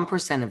donate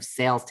 1% of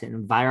sales to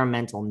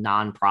environmental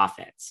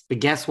nonprofits. But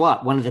guess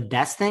what? One of the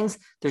best things,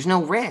 there's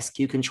no risk.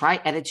 You can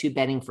try Attitude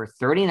bedding for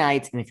 30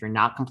 nights, and if you're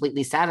not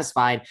completely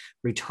satisfied,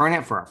 return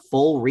it for a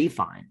full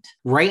refund.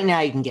 Right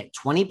now, you can get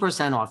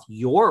 20% off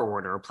your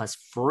order plus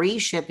free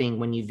shipping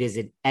when you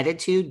visit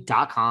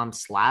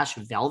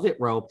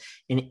attitude.com/velvetrope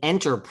and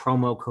enter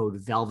promo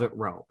code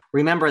velvetrope.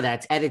 Remember,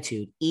 that's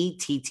Attitude,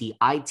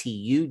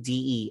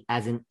 ETTITUDE,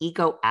 as an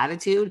eco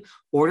attitude.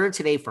 Order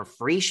today for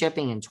free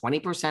shipping and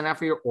 20%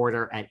 off your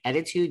order at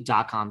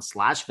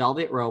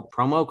attitude.com/velvetrope,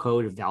 promo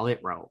code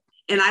velvetrope.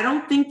 And I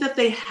don't think that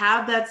they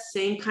have that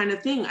same kind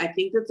of thing. I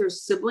think that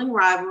there's sibling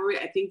rivalry.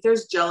 I think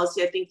there's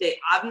jealousy. I think they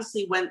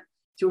obviously went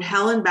through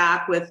hell and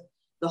back with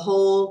the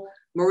whole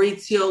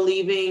Maurizio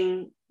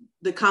leaving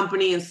the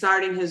company and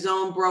starting his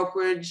own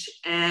brokerage.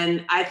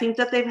 And I think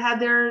that they've had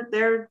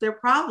their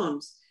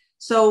problems.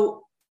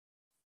 So,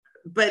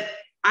 but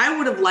I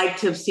would have liked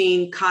to have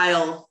seen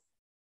Kyle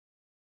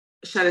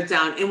shut it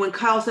down. And when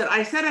Kyle said,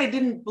 I said I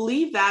didn't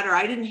believe that, or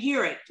I didn't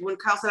hear it. When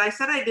Kyle said, I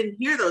said I didn't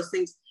hear those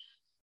things.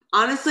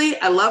 Honestly,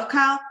 I love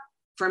Kyle.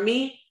 For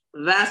me,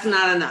 that's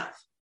not enough.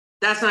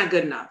 That's not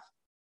good enough.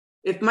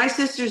 If my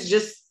sisters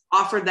just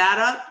offered that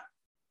up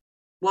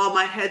while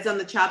my head's on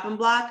the chopping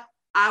block,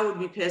 I would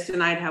be pissed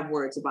and I'd have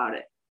words about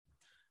it.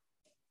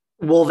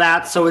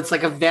 Well, so it's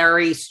like a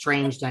very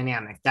strange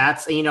dynamic.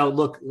 That's,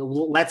 look,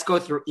 let's go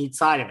through each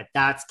side of it.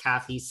 That's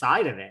Kathy's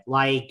side of it.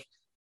 Like,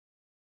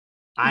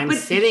 I'm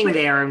sitting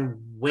there and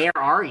where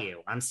are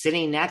you? I'm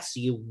sitting next to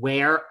you.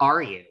 Where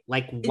are you?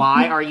 Like,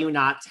 why are you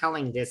not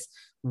telling this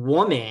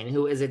woman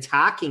who is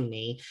attacking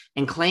me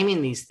and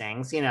claiming these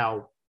things,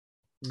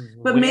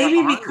 But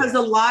maybe because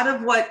a lot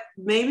of what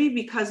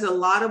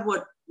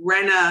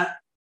Rinna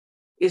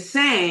is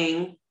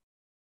saying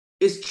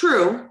is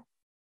true,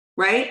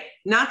 right?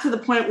 Not to the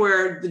point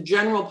where the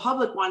general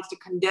public wants to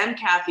condemn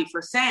Kathy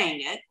for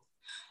saying it.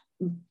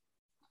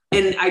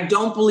 And I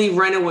don't believe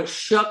Rinna was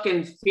shook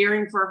and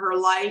fearing for her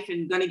life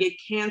and going to get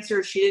cancer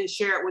if she didn't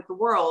share it with the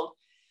world.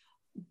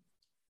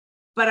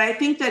 But I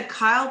think that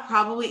Kyle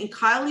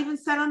even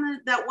said on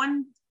that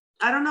one,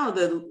 I don't know,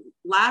 the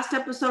last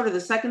episode or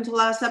the second to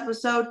last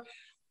episode,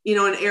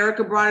 and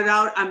Erica brought it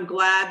out. I'm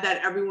glad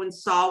that everyone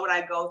saw what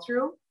I go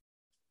through.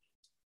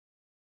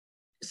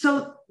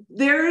 So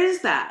there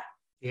is that.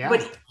 Yeah.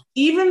 But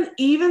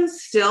even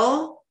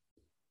still,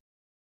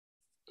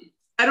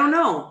 I don't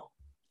know.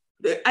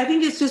 I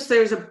think it's just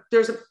I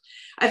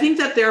think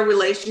that their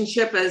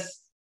relationship as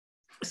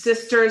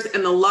sisters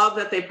and the love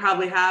that they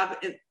probably have,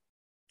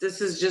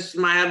 this is just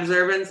my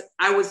observance,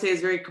 I would say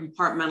is very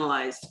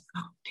compartmentalized.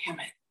 Oh, damn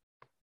it.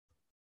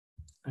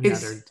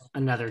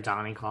 Another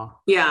Donnie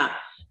call. Yeah.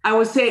 I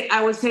would say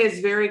it's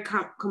very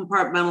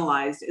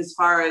compartmentalized as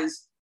far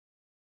as,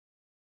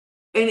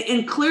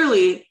 and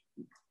clearly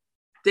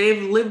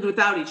they've lived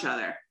without each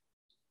other.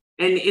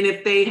 And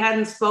if they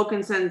hadn't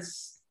spoken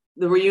since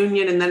the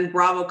reunion and then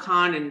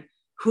BravoCon, and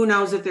who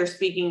knows if they're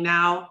speaking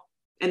now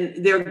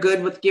and they're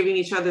good with giving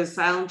each other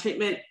silent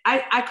treatment,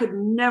 I could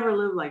never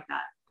live like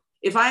that.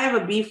 If I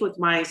have a beef with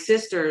my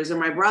sisters or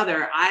my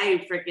brother,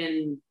 I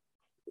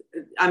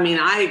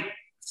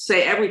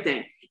say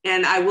everything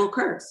and I will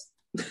curse.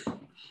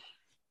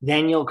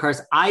 Then you'll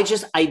curse. I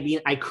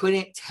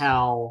couldn't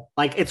tell.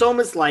 Like, it's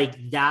almost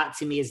like that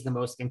to me is the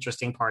most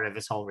interesting part of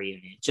this whole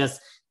reunion.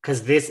 Just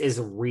because this is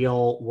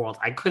real world.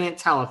 I couldn't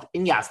tell if,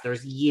 and yes,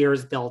 there's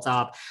years built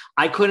up.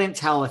 I couldn't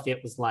tell if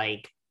it was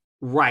like,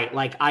 right.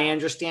 Like, I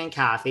understand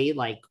Kathy,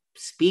 like,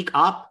 speak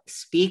up,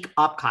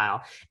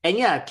 Kyle. And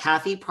yeah,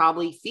 Kathy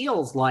probably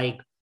feels like,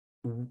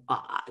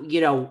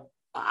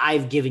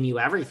 I've given you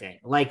everything.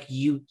 Like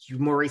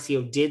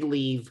Mauricio did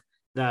leave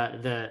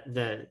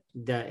the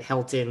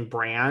Hilton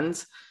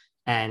brand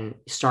and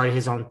started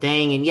his own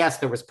thing. And yes,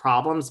 there was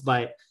problems,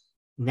 but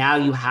now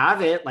you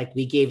have it. Like,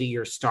 we gave you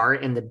your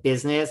start in the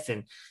business,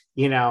 and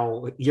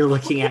you're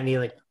looking at me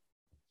like,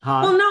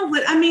 huh? Well, no,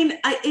 but I mean,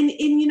 and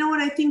you know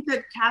what? I think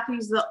that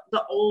Kathy's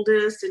the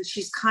oldest, and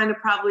she's kind of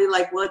probably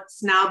like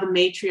what's now the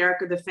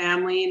matriarch of the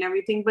family and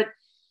everything. But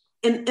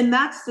and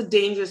that's the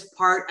dangerous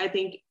part, I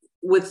think,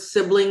 with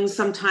siblings.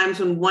 Sometimes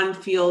when one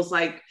feels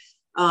like,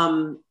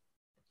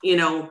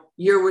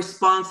 you're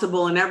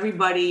responsible and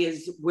everybody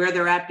is where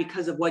they're at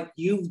because of what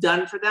you've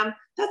done for them.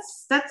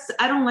 That's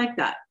I don't like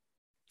that.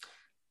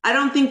 I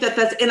don't think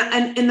that's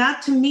and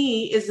that to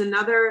me is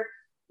another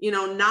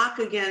knock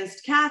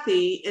against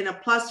Kathy and a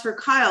plus for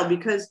Kyle,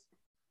 because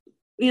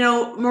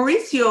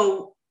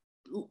Mauricio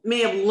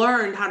may have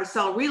learned how to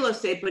sell real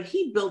estate, but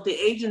he built the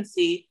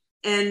agency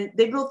and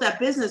they built that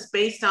business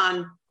based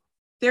on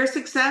their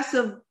success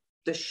of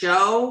the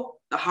show,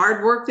 the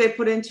hard work they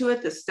put into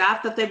it, the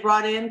staff that they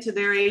brought into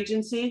their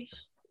agency.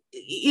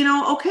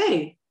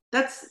 Okay,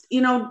 that's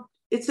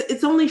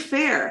it's only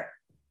fair.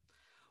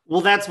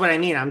 Well, that's what I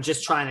mean. I'm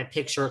just trying to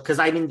picture, because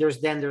I mean,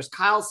 there's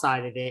Kyle's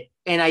side of it,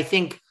 and I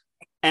think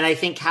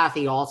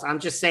Kathy also. I'm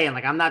just saying,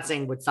 like, I'm not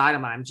saying what side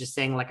am I. I'm just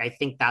saying, like, I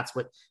think that's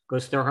what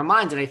goes through her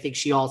mind, and I think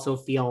she also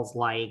feels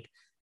like,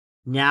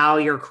 now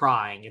you're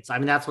crying.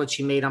 That's what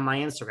she made on my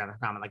Instagram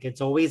comment. Like,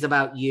 it's always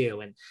about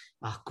you, and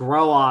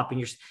grow up,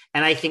 and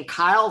I think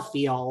Kyle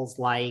feels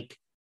like,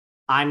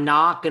 I'm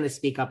not going to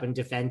speak up and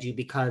defend you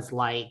because,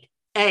 like,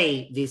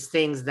 A, these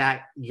things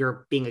that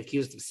you're being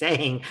accused of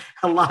saying,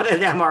 a lot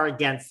of them are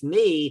against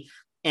me.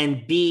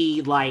 And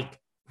B, like,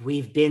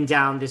 we've been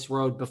down this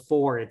road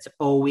before. It's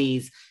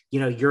always,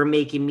 you're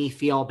making me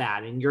feel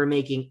bad,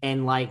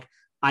 and like,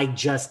 I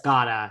just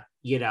gotta,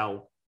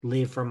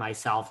 live for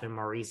myself and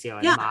Mauricio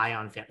and my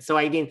own family. So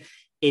I mean,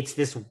 it's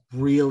this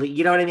really,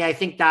 you know what I mean? I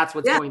think that's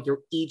what's going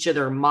through each of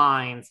their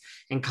minds.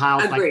 And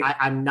Kyle's like,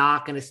 I'm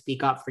not going to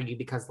speak up for you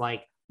because,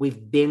 like,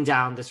 we've been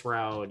down this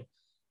road.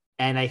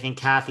 And I think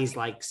Kathy's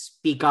like,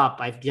 speak up.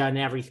 I've done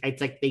everything.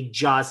 It's like they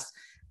just,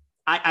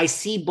 I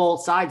see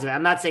both sides of it.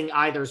 I'm not saying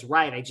either's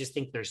right. I just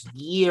think there's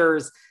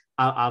years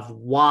of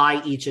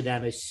why each of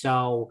them is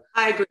so.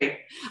 I agree.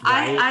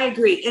 Right? I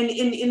agree.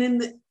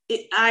 And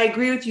I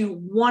agree with you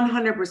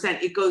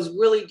 100%. It goes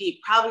really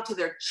deep, probably to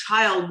their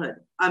childhood,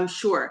 I'm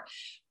sure.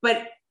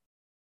 But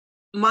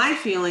my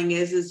feeling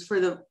is for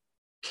the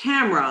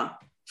camera,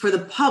 for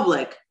the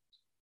public,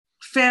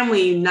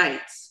 family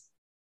unites.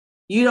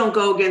 You don't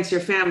go against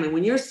your family.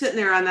 When you're sitting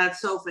there on that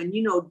sofa and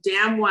you know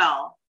damn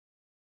well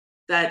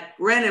that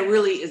Rena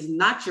really is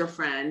not your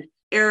friend,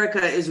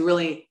 Erica is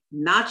really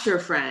not your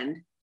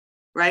friend,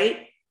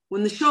 right?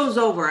 When the show's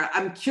over,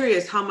 I'm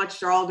curious how much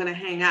they're all going to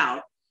hang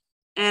out.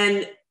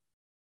 And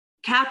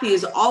Kathy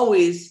is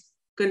always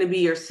going to be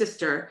your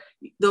sister.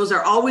 Those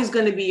are always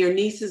going to be your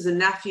nieces and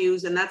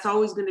nephews, and that's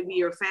always going to be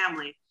your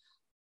family.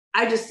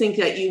 I just think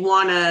that you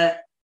want to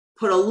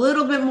put a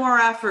little bit more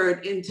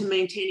effort into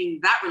maintaining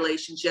that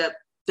relationship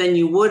than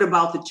you would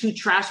about the two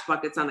trash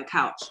buckets on the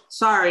couch.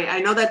 Sorry, I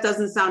know that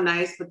doesn't sound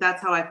nice, but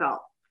that's how I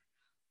felt.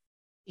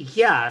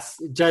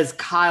 Yes. Does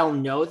Kyle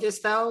know this,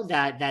 though,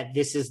 that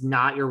this is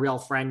not your real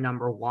friend,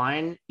 number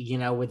one,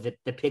 with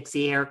the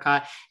pixie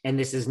haircut, and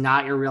this is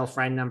not your real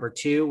friend, number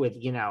two, with,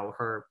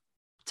 her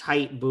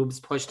tight boobs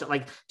pushed?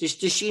 Like, does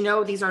she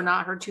know these are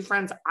not her two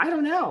friends? I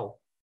don't know.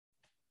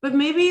 But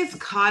maybe it's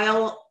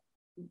Kyle,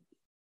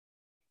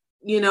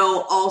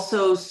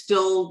 also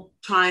still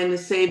trying to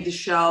save the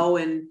show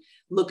and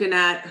looking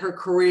at her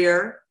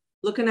career.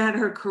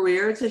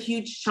 It's a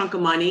huge chunk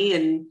of money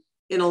and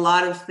in a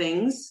lot of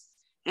things.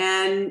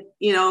 And,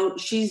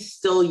 she's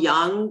still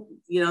young,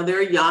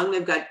 they're young,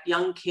 they've got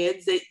young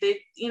kids, they,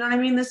 you know what I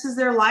mean? This is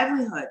their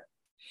livelihood.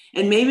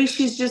 And maybe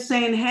she's just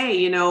saying,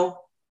 hey,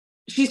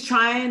 she's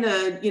trying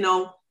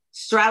to,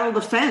 straddle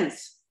the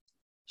fence.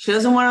 She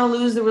doesn't want to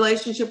lose the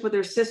relationship with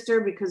her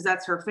sister because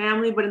that's her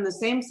family. But in the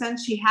same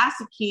sense, she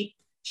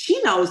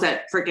knows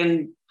that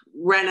freaking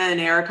Rena and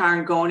Erica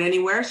aren't going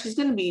anywhere. She's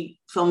going to be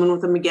filming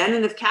with them again.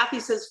 And if Kathy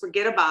says,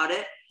 forget about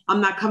it,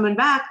 I'm not coming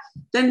back,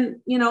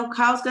 then,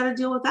 Kyle's got to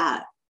deal with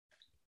that.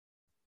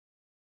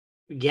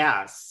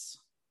 Yes.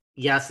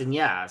 And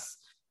yes.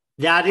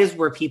 That is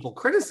where people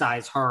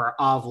criticize her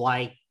of,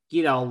 like,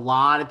 a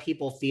lot of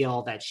people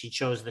feel that she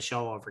chose the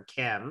show over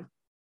Kim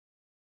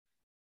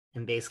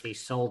and basically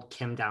sold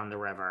Kim down the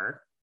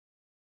river.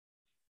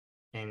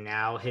 And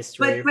now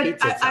history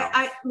repeats itself.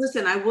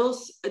 Listen,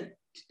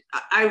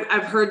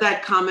 I've heard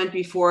that comment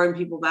before and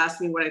people have asked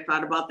me what I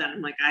thought about that.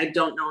 I'm like, I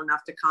don't know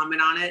enough to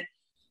comment on it.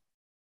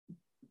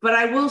 But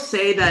I will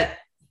say that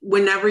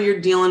whenever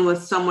you're dealing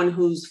with someone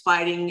who's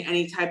fighting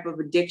any type of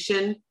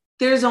addiction,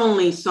 there's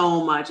only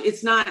so much.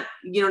 It's not,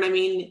 you know what I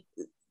mean?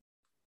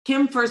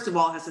 Kim, first of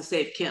all, has to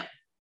save Kim.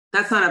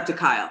 That's not up to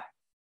Kyle.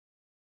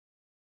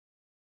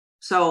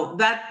 So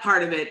that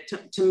part of it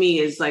to me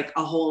is like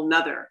a whole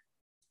nother,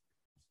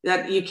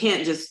 that you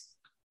can't just,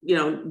 you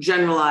know,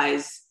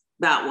 generalize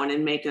that one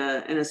and make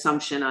an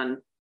assumption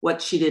on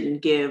what she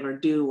didn't give or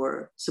do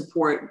or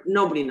support.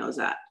 Nobody knows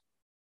that.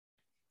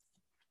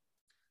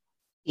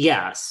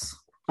 Yes.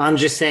 I'm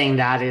just saying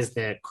that is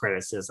the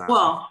criticism.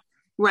 Well,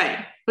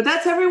 right. But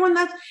that's everyone.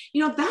 That's,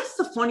 you know, that's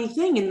the funny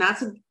thing. And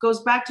that's, it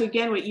goes back to,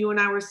 again, what you and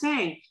I were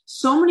saying.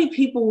 So many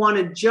people want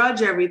to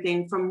judge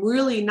everything from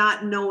really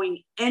not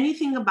knowing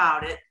anything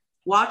about it,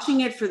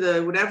 watching it for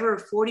the whatever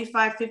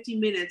 45, 50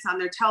 minutes on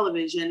their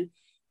television.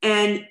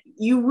 And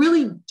you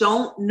really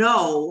don't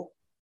know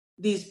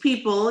these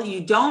people.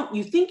 You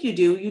think you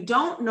do. You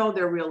don't know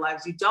their real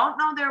lives. You don't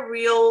know their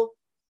real,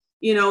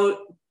 you know,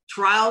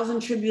 trials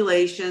and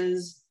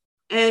tribulations.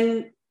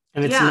 And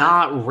it's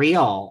not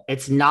real.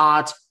 It's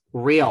not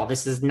real.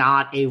 This is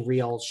not a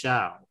real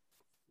show.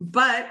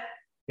 But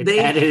it's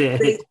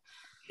edited.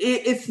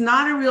 It's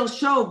not a real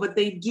show, but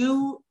they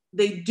do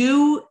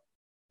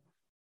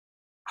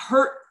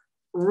hurt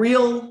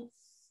real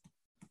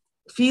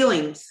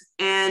feelings,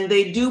 and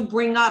they do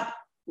bring up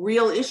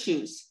real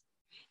issues.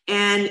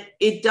 And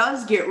it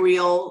does get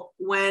real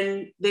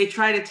when they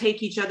try to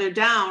take each other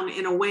down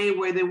in a way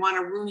where they want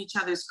to ruin each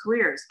other's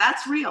careers.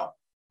 That's real.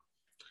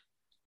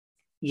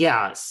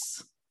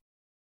 Yes.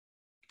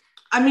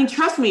 I mean,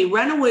 trust me,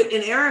 Rena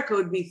and Erica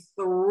would be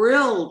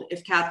thrilled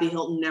if Kathy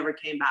Hilton never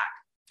came back.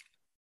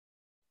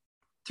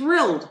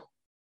 Thrilled.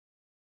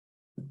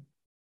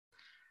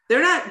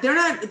 They're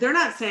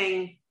not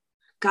saying,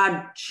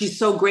 God, she's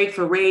so great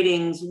for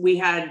ratings. We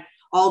had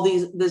all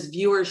this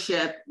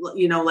viewership,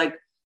 you know, like,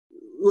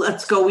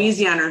 let's go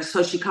easy on her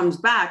so she comes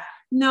back.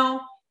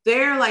 No,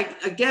 they're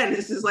like, again,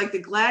 this is like the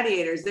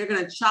gladiators. They're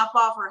going to chop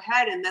off her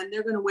head and then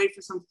they're going to wait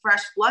for some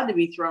fresh blood to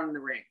be thrown in the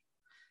ring.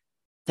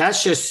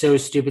 That's just so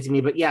stupid to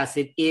me. But yes,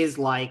 it is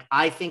like,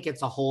 I think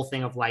it's a whole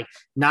thing of like,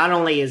 not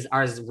only is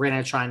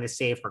Rinna trying to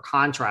save her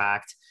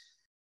contract,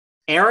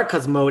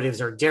 Erica's motives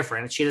are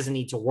different. She doesn't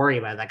need to worry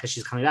about that because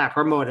she's coming back.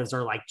 Her motives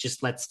are like,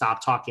 just let's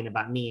stop talking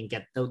about me and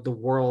get the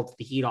world,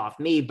 the heat off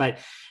me. But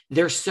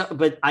yes,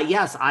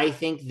 I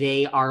think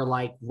they are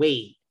like,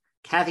 wait,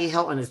 Kathy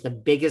Hilton is the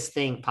biggest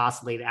thing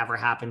possibly to ever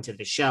happen to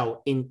the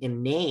show in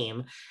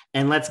name.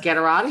 And let's get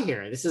her out of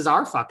here. This is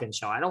our fucking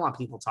show. I don't want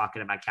people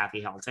talking about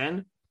Kathy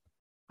Hilton.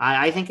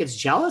 I think it's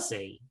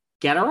jealousy.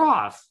 Get her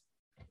off.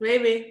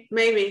 Maybe.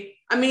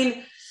 I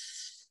mean,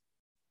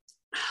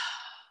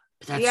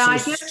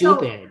 that's so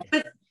stupid.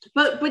 So,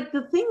 but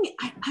the thing,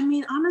 I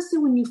mean, honestly,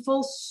 when you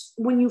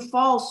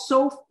fall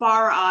so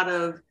far out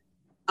of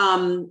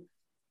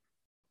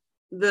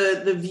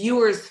the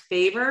viewer's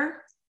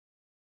favor,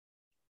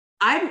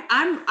 I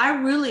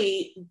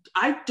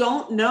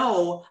don't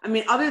know. I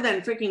mean, other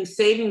than freaking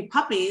saving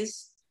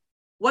puppies,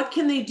 what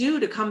can they do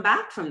to come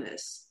back from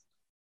this?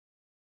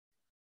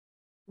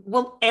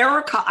 Well,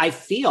 Erica, I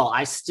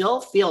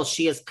still feel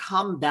she has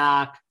come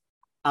back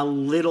a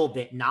little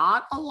bit,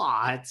 not a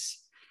lot,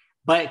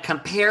 but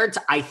compared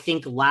to, I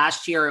think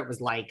last year it was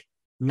like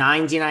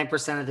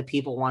 99% of the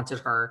people wanted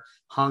her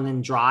hung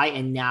and dry.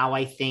 And now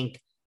I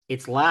think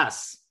it's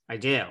less. I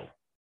do.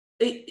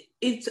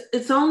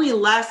 It's only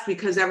less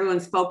because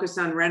everyone's focused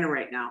on Rinna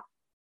right now.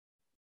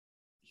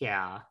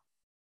 Yeah.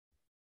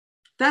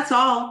 That's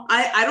all.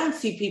 I don't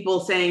see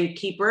people saying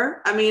keep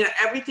her. I mean,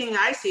 everything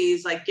I see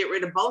is like, get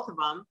rid of both of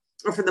them,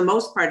 or for the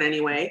most part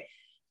anyway.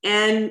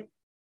 And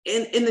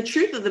the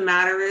truth of the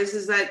matter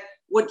is that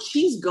what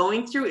she's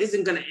going through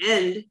isn't going to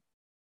end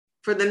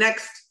for the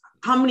next,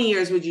 how many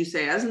years would you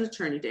say as an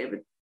attorney, David?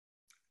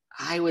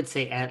 I would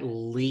say at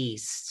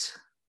least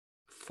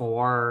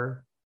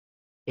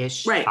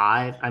 4-ish, right.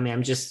 5. I mean,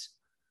 I'm just,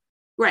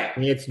 right.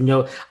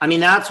 I mean,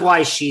 that's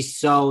why she's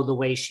so the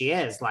way she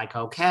is. Like,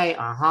 okay,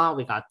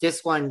 we got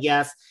this one.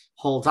 Yes.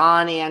 Hold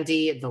on,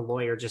 Andy. The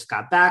lawyer just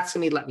got back to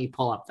me. Let me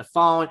pull up the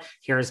phone.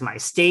 Here's my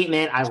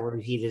statement. I will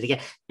repeat it again.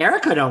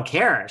 Erica don't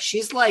care.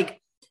 She's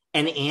like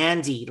an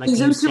Andy. Like,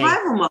 she's in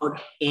survival mode.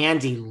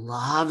 Andy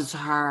loves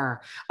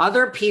her.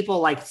 Other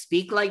people like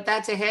speak like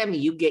that to him.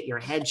 You get your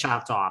head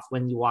chopped off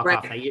when you walk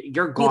off.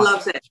 You're gone. He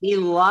loves it. He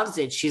loves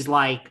it. She's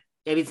like,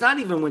 and it's not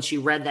even when she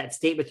read that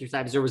statement 3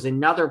 times. There was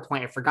another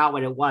point. I forgot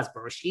what it was,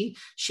 but she's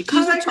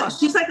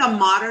like a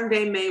modern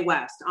day Mae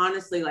West.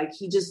 Honestly, like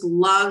he just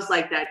loves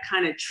like that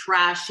kind of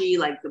trashy,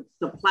 like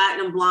the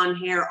platinum blonde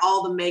hair,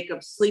 all the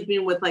makeup,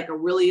 sleeping with like a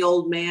really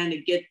old man to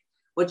get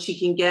what she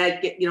can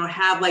get, you know,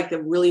 have like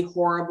the really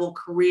horrible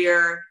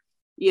career,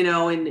 you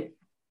know, and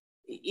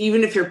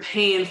even if you're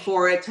paying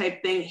for it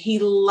type thing, he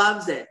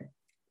loves it.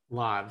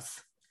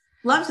 Loves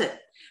it.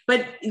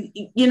 But,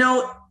 you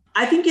know,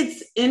 I think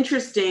it's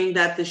interesting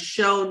that the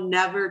show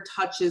never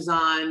touches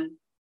on,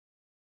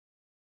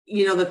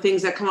 you know, the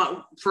things that come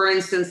up. For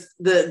instance,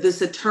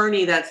 this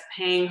attorney that's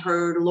paying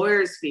her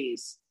lawyer's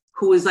fees,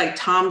 who is like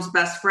Tom's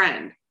best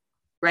friend,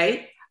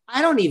 right?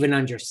 I don't even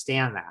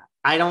understand that.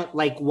 I don't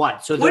like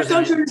what. So what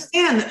don't you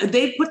understand?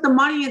 They put the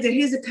money into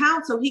his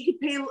account so he could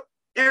pay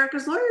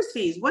Erica's lawyer's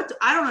fees. What?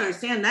 I don't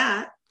understand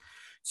that.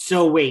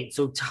 So wait,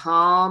 so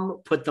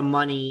Tom put the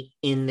money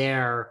in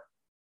there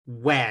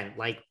when?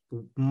 Like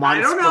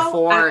months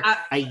before,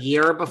 a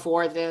year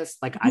before this?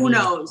 Like who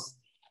knows?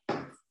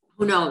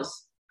 Who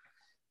knows?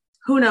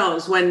 Who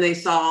knows when they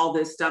saw all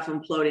this stuff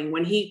imploding,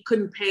 when he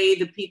couldn't pay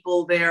the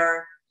people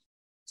their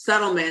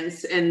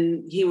settlements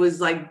and he was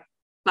like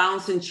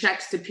bouncing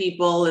checks to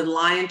people and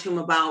lying to them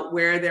about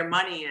where their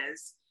money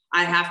is.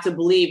 I have to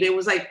believe it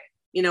was like,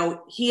 you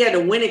know, he had to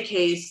win a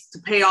case to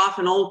pay off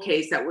an old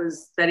case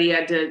that he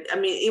had to, I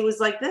mean, it was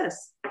like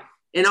this.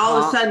 And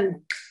all of a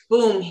sudden,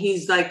 boom,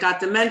 he's like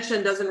got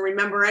dementia, doesn't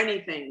remember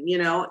anything, you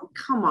know,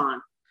 come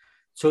on.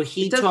 So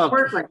it doesn't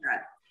work like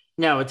that.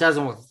 No, it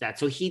doesn't work like that.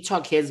 So he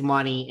took his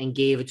money and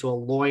gave it to a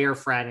lawyer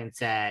friend and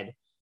said,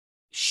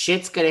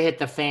 shit's going to hit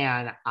the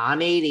fan.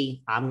 I'm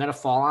 80. I'm going to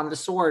fall on the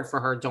sword for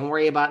her. Don't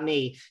worry about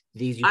me.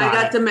 I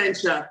got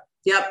dementia.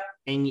 Yep.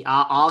 And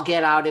I'll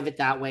get out of it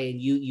that way. And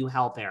you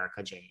help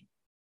Erika Jayne.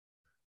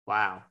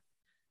 Wow.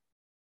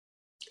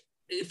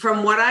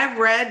 From what I've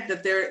read,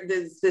 that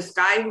this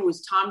guy who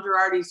was Tom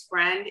Girardi's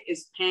friend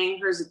is paying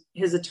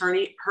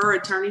her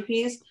attorney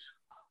fees.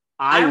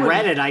 I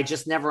read it. I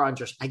just never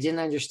understood. I didn't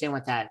understand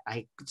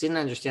I didn't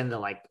understand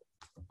the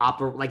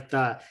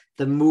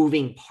the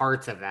moving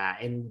parts of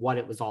that and what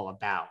it was all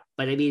about.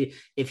 But I mean,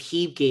 if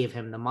he gave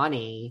him the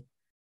money,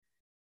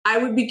 I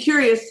would be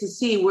curious to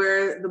see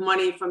where the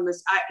money from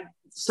this.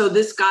 So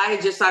this guy,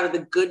 just out of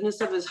the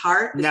goodness of his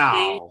heart,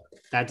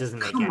 that doesn't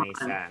make any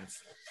sense.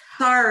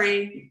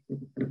 Sorry.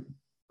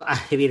 I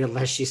mean,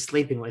 unless she's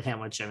sleeping with him,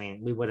 which I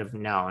mean, we would have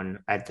known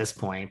at this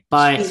point.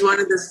 But he's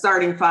one of the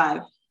starting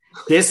five.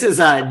 This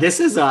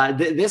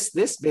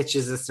bitch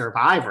is a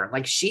survivor.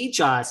 Like she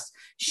just.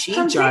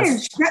 And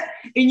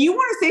you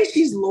want to say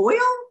she's loyal?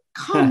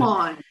 Come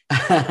on.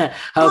 Okay,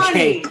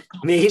 honey,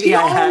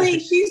 maybe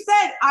she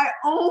said, I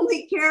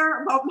only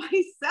care about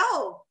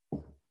myself.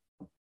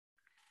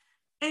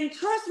 And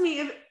trust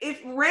me,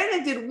 if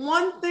Rinna did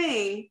one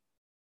thing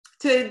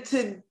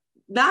to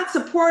not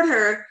support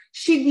her,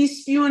 she'd be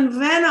spewing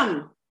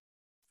venom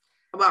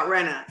about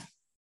Rinna.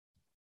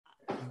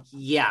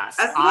 Yes.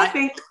 That's what I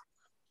think.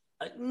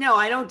 No,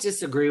 I don't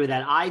disagree with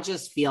that. I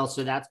just feel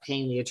so that's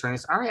paying the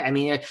attorneys. All right. I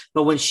mean,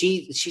 but when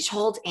she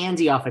told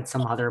Andy off at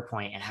some other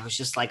point, and I was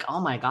just like,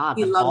 oh my God,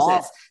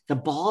 the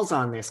balls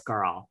on this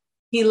girl.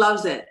 He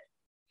loves it.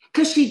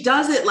 Because she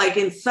does it like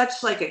in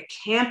such like a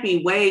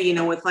campy way, you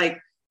know, with like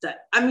she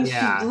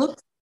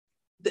looks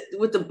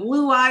with the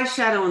blue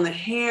eyeshadow and the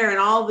hair and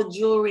all the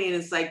jewelry, and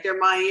it's like, they're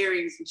my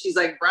earrings. And she's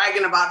like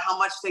bragging about how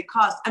much they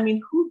cost. I mean,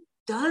 who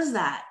does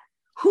that?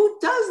 Who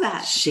does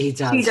that? She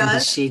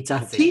does. She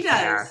does.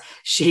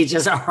 She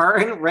just, her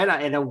and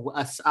Rinna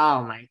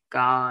oh my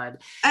God.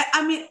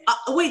 I mean,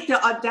 wait,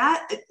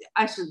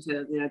 I shouldn't say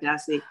the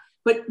audacity,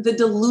 but the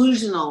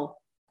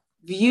delusional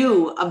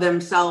view of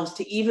themselves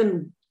to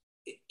even,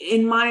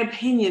 in my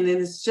opinion,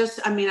 and it's just,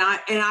 I mean,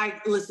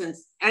 I listen,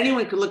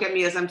 anyone could look at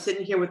me as I'm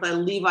sitting here with a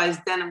Levi's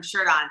denim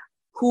shirt on.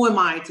 Who am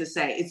I to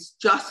say? It's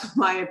just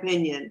my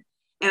opinion.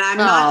 And I'm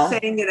not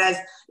saying it as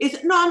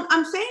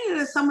I'm saying it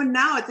as someone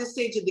now at this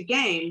stage of the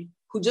game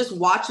who just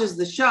watches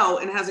the show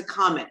and has a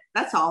comment.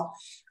 That's all.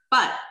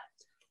 But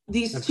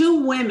these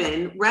two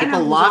women,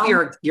 people love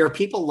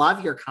people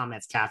love your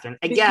comments, Catherine.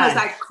 Again, because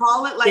I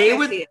call it like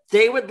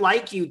they would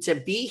like you to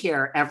be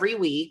here every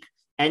week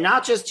and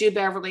not just do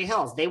Beverly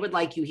Hills. They would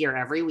like you here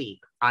every week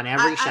on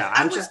every show.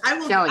 I've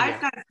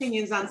got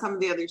opinions on some of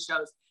the other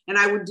shows, and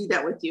I would do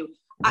that with you.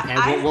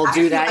 Okay, we'll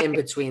do that in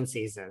between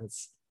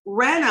seasons.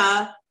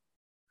 Rinna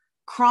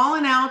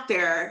crawling out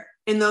there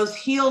in those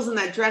heels and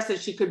that dress that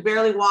she could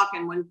barely walk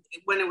in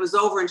when it was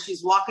over, and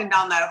she's walking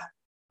down that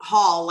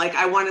hall, like,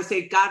 I want to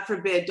say, God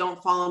forbid,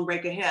 don't fall and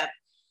break a hip.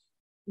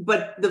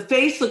 But the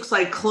face looks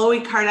like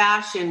Khloe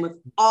Kardashian with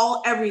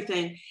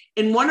everything.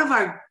 And one of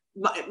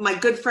my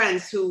good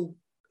friends who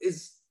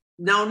is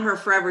known her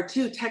forever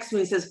too texts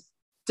me and says,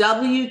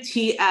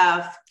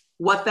 WTF,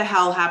 what the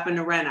hell happened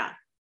to Rinna?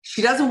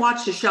 She doesn't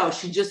watch the show.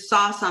 She just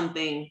saw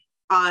something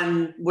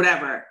on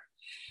whatever.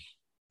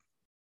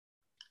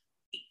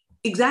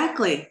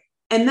 Exactly.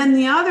 And then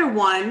the other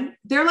one,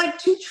 they're like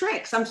two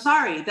tricks. I'm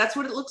sorry. That's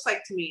what it looks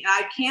like to me.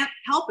 I can't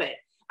help it.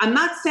 I'm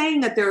not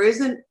saying that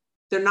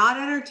they're not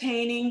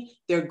entertaining.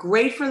 They're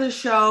great for the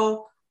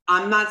show.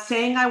 I'm not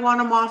saying I want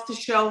them off the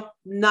show.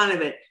 None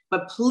of it.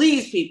 But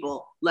please,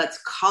 people, let's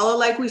call it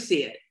like we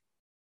see it.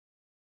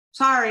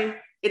 Sorry.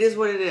 It is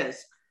what it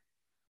is.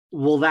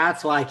 Well,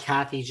 that's why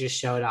Kathy just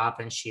showed up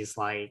and she's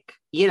like,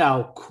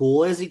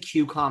 cool as a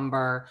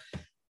cucumber.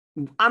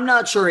 I'm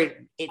not sure it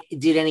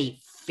did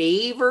any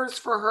favors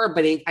for her,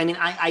 but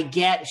I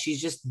get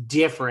she's just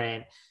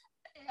different.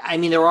 I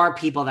mean, there are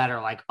people that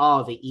are like,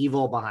 oh, the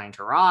evil behind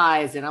her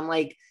eyes. And I'm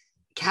like,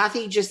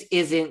 Kathy just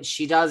isn't,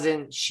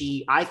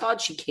 I thought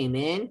she came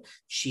in,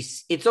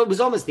 it was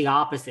almost the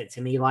opposite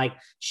to me. Like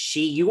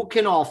you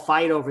can all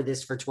fight over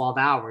this for 12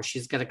 hours.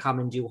 She's going to come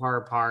and do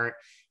her part.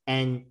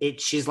 And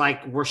she's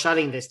like, we're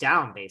shutting this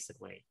down,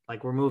 basically.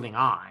 Like, we're moving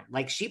on.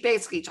 Like, she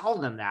basically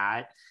told them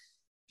that,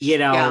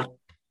 Yeah.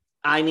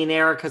 I mean,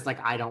 Erica's like,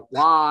 I don't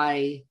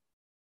lie,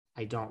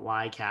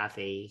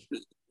 Kathy.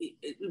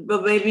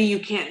 But maybe you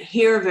can't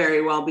hear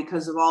very well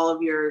because of all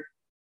of your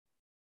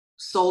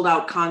sold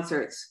out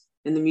concerts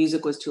and the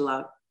music was too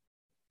loud.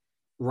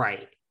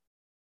 Right.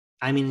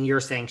 I mean, you're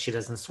saying she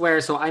doesn't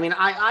swear. So, I mean,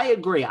 I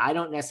agree.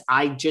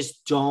 I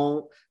just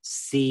don't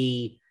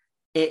see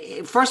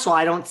it. First of all,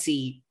 I don't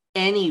see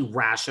any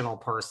rational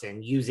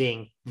person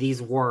using these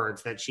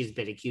words that she's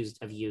been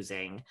accused of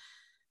using.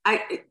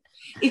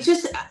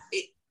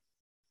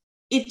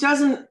 It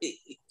doesn't,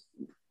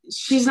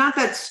 she's not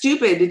that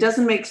stupid. It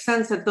doesn't make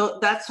sense that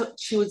that's what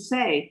she would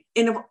say.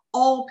 And of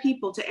all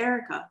people, to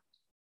Erica.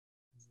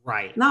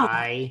 Right. No.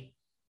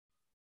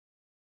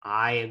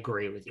 I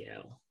agree with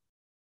you.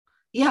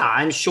 Yeah,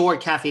 I'm sure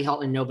Kathy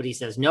Hilton, nobody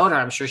says no to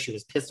her. I'm sure she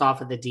was pissed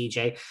off at the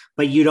DJ,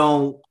 but you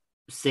don't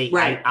say,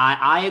 right.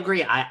 I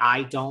agree.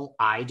 I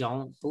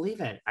don't believe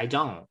it. I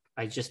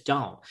just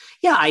don't.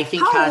 Yeah, I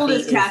think How old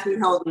is Kathy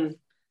Hilton?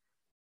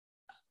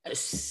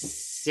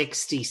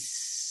 60.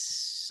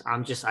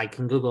 I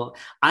can Google.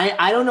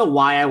 I don't know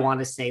why I want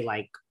to say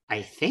like,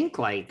 I think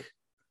like,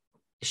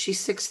 is she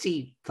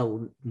 60,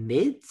 the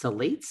mid to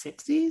late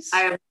 60s?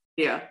 I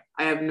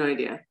have no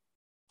idea.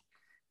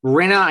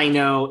 Rinna, I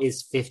know,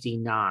 is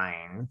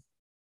 59.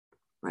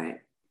 Right.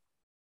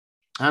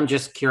 I'm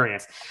just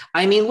curious.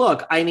 I mean,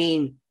 look,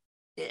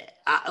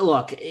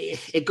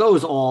 it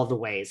goes all the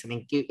ways. I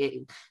mean,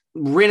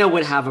 Rinna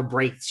would have a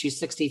break. She's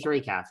 63,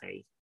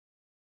 Kathy.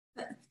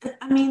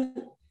 I mean,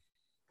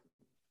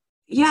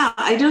 yeah,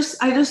 I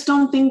just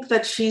don't think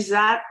that she's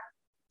that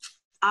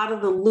out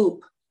of the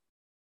loop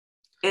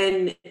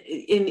and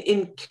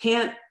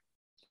can't,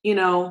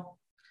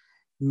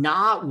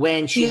 not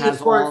when she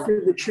has all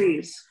through the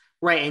trees.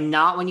 Right. And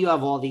not when you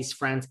have all these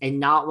friends, and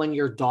not when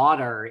your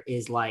daughter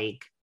is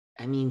like,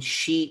 I mean,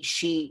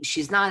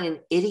 she's not an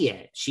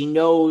idiot. She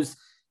knows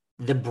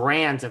the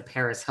brands of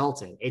Paris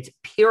Hilton. It's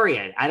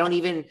period.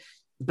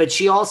 But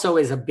she also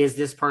is a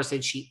business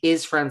person. She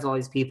is friends with all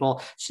these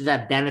people. She's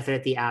that benefit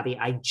at the Abbey.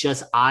 I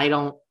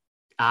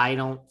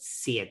don't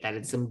see it, that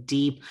it's some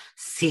deep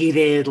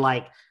seated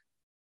like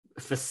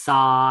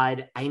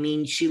facade. I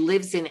mean, she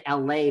lives in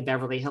LA,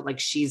 Beverly Hills.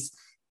 Like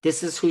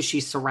this is who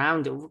she's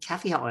surrounded.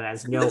 Kathy Hilton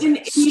has no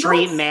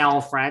straight male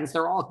friends.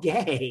 They're all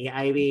gay.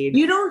 I mean,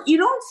 you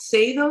don't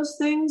say those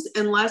things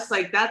unless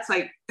like, that's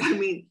like, I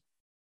mean,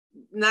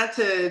 not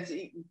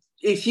to,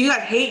 if you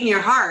got hate in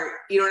your heart,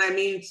 you know what I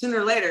mean?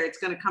 Sooner or later, it's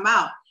going to come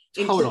out.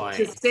 And totally.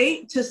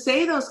 to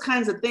say those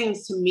kinds of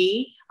things to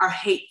me are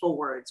hateful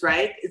words,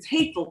 right? It's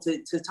hateful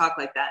to talk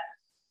like that.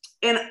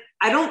 And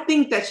I don't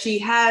think that she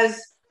has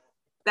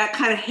that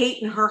kind of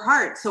hate in her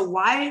heart. So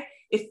why,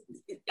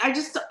 I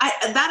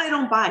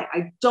don't buy.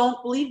 I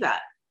don't believe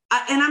that.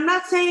 And I'm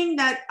not saying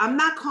that, I'm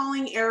not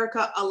calling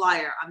Erica a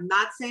liar. I'm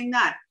not saying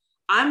that.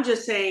 I'm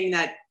just saying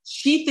that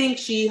she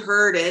thinks she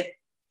heard it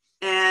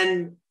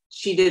and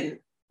she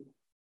didn't.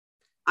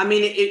 I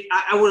mean,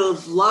 I would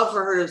have loved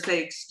for her to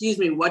say, excuse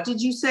me, what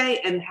did you say?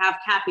 And have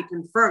Kathy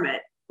confirm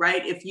it,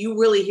 right? If you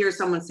really hear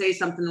someone say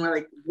something, we're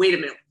like, wait a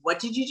minute, what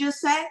did you just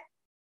say?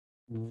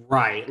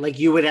 Right. Like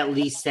you would at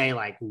least say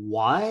like,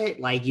 what?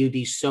 Like you'd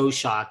be so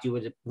shocked. You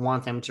would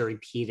want them to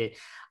repeat it.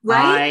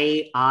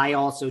 Right. I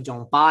also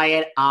don't buy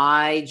it.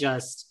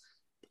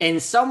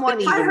 And someone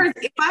if I heard,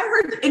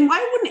 and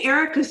why wouldn't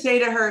Erica say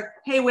to her,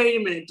 hey,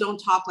 wait a minute, don't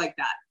talk like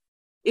that.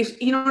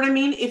 If you know what I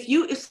mean?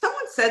 If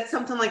someone said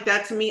something like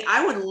that to me,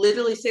 I would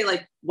literally say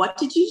like, what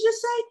did you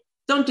just say?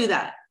 Don't do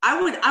that.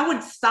 I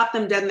would stop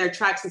them dead in their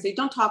tracks and say,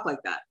 don't talk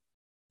like that.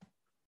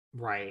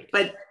 Right.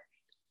 But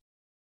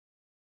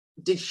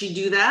did she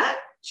do that?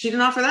 She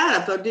didn't offer that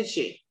up though, did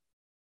she?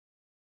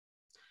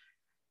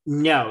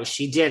 No,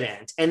 she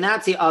didn't. And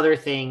that's the other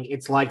thing.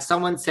 It's like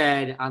someone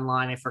said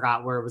online, I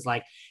forgot where it was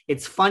like,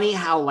 it's funny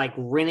how like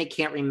Rinna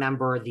can't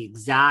remember the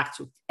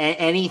exact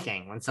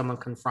anything when someone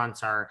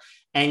confronts her.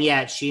 And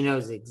yet she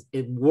knows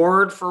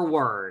word for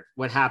word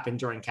what happened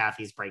during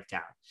Kathy's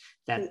breakdown.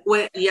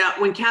 When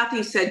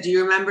Kathy said, do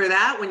you remember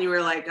that? When you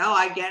were like, oh,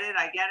 I get it.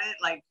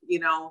 Like,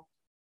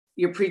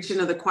 you're preaching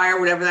to the choir,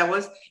 whatever that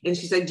was. And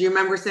she said, do you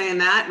remember saying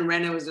that? And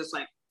Rinna was just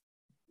like,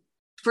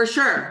 for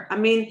sure. I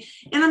mean,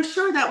 and I'm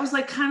sure that was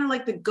like kind of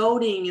like the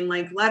goading and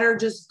like, let her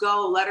just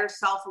go, let her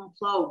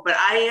self-implode. But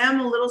I am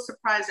a little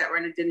surprised that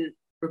Rinna didn't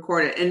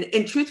record it.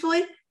 And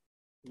truthfully,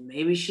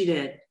 maybe she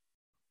did.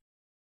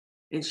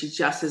 And she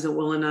just isn't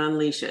willing to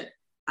unleash it.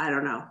 I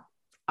don't know.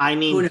 I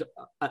mean,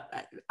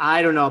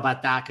 I don't know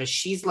about that because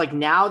she's like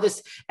now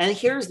this. And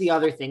here's the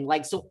other thing.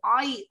 Like, so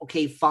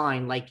okay,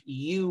 fine. Like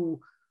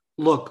you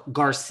look,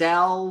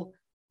 Garcelle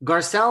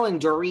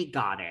and Dorit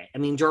got it. I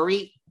mean,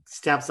 Dorit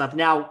steps up.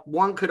 Now,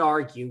 one could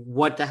argue,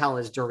 what the hell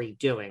is Dorit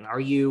doing? Are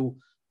you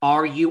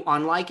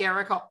unlike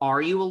Erica?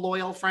 Are you a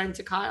loyal friend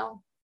to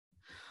Kyle?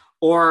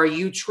 Or are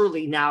you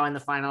truly now in the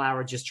final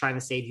hour just trying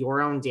to save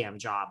your own damn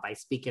job by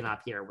speaking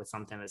up here with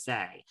something to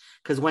say?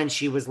 Because when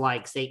she was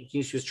like,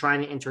 she was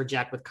trying to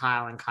interject with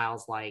Kyle and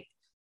Kyle's like,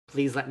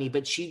 please let me.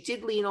 But she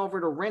did lean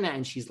over to Rinna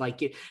and she's like,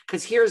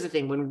 because here's the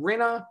thing, when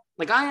Rinna,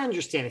 like, I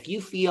understand if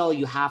you feel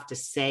you have to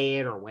say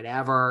it or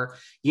whatever,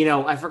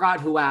 I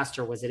forgot who asked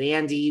her. Was it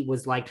Andy?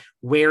 Was like,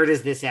 where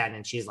does this end?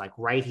 And she's like,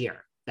 right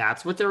here.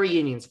 That's what the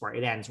reunion's for.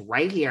 It ends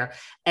right here.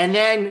 And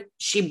then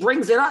she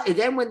brings it up. And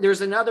then when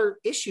there's another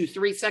issue,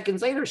 3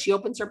 seconds later, she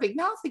opens her big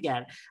mouth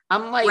again.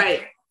 I'm like,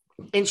 right.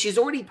 And she's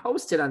already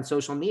posted on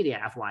social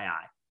media, FYI,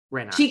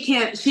 Rinna.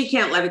 She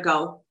can't let it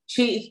go.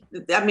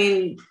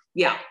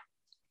 Yeah.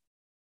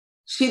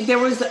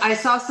 I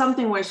saw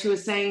something where she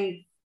was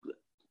saying,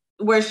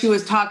 where she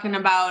was talking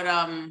about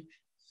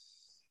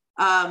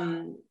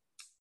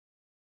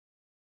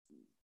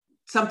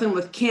something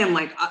with Kim,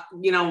 like,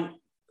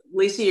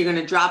 Lisa, you're going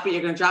to drop it.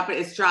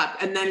 It's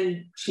dropped. And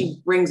then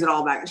she brings it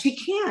all back. She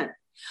can't.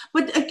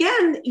 But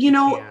again,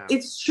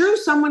 it's true.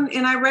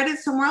 And I read it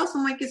somewhere else.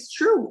 I'm like, it's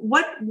true.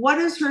 What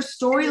is her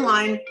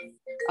storyline?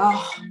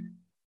 Oh,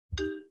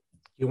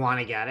 you want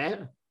to get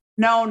it?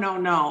 No.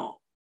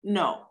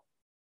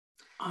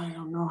 I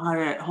don't know how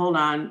to, hold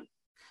on.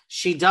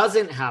 She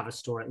doesn't have a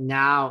story.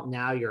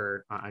 Now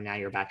you're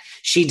back.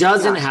 She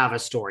doesn't have a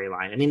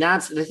storyline. I mean,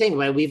 that's the thing.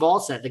 Like we've all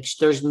said, like,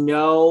 there's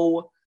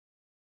no,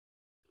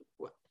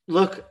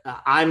 look,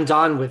 I'm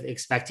done with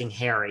expecting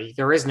Harry.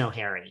 There is no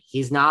Harry.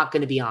 He's not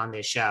going to be on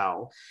this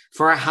show.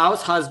 For a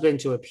house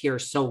husband to appear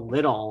so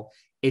little,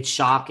 it's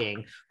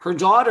shocking. Her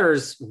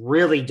daughters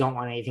really don't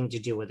want anything to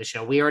do with the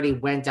show. We already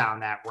went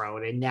down that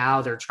road and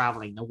now they're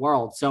traveling the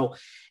world. So,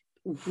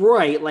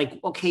 right, like,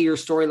 okay, your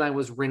storyline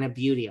was Rinna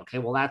Beauty. Okay,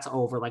 well, that's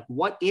over. Like,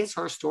 what is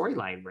her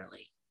storyline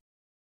really?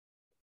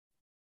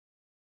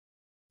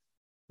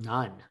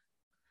 None.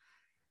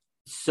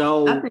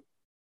 So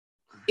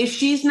if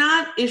she's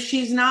not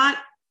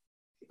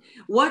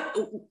what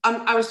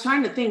I was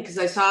trying to think, because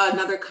I saw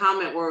another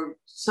comment where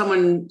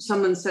someone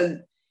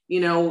said,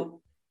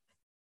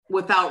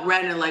 without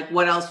Rinna, like,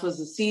 what else was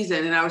the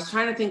season? And I was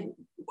trying to think,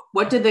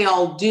 what did they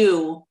all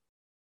do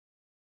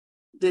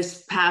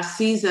this past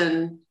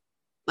season?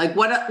 Like,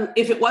 what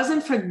if it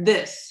wasn't for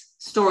this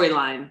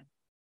storyline,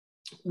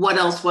 what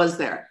else was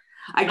there?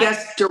 I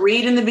guess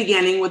Dorit in the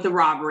beginning with the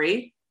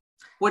robbery.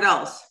 What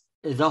else?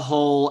 The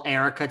whole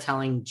Erica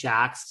telling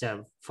Jax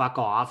to fuck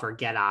off or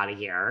get out of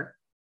here.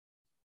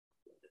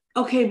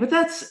 Okay, but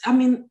that's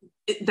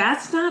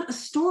not a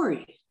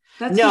story.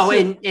 That's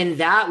and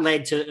that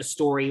led to a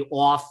story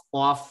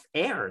off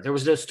air. There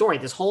was no story.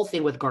 This whole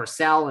thing with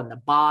Garcelle and the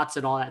bots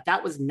and all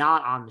that was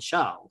not on the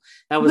show.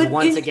 That was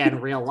once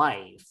again real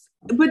life.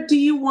 But do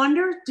you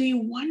wonder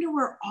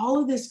where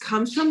all of this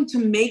comes from to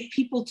make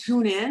people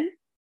tune in?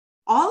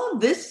 All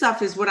of this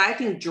stuff is what I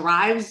think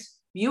drives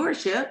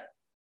viewership.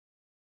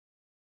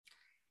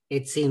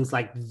 It seems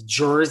like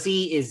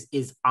Jersey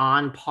is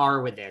on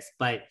par with this,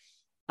 but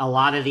a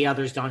lot of the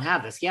others don't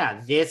have this. Yeah,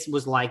 this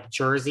was like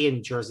Jersey,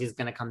 and Jersey is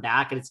going to come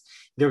back. And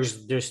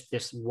there's this,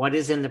 what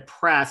is in the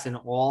press, and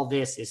all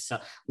this is so.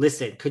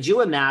 Listen, could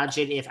you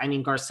imagine if,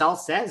 Garcelle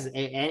says,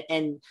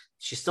 and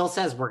she still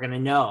says, we're going to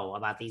know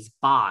about these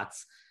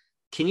bots.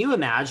 Can you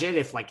imagine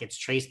if, like, it's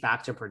traced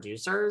back to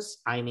producers?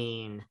 I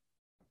don't.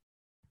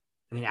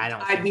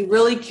 I'd be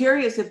really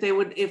curious if they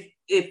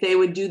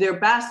would do their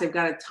best. They've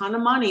got a ton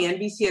of money.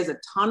 NBC has a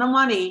ton of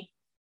money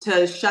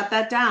to shut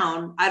that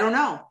down. I don't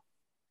know.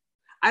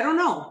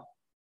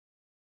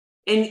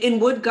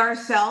 And would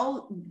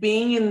Garcelle,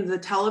 being in the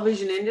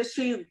television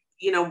industry,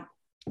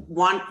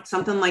 want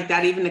something like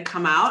that even to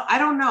come out? I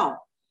don't know.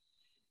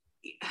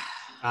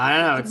 I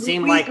don't know. It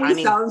seemed like,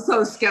 sound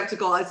so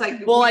skeptical. It's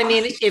like, well, if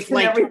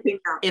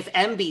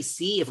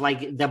NBC, if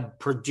like the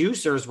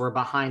producers were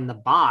behind the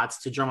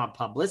bots to drum up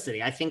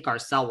publicity, I think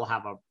Garcelle will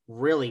have a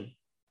really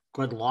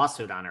good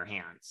lawsuit on her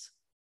hands.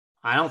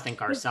 I don't think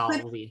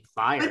Garcelle will be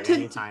fired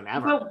anytime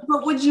ever.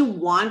 But would you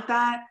want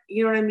that?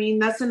 You know what I mean?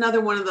 That's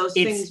another one of those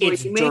things where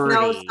you may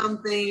know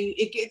something.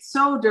 It gets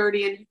so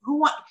dirty, and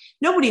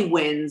nobody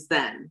wins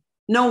then.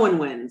 No one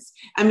wins.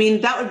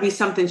 That would be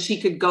something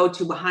she could go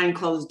to behind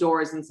closed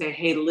doors and say,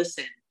 hey,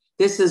 listen,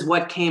 this is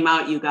what came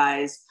out, you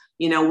guys.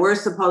 We're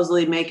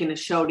supposedly making a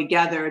show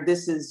together.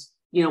 This is,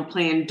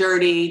 playing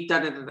dirty. Da,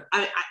 da, da,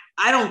 da.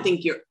 I don't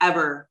think I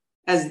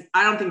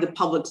don't think the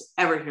public's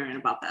ever hearing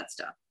about that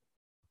stuff.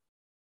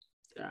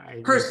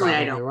 Personally,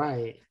 I don't. You're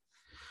right.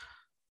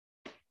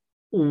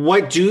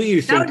 What do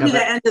you think? That would be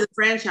the end of the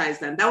franchise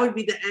then. That would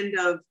be the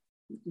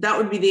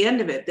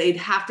end of it. They'd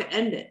have to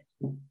end it.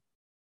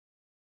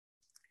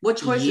 What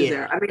choice is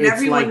there?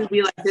 Everyone would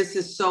be like, this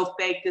is so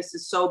fake. This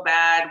is so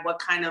bad. What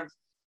kind of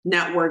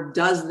network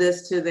does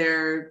this to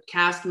their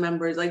cast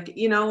members? Like,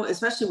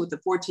 especially with the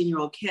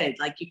 14-year-old kid,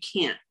 like, you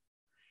can't.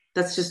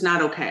 That's just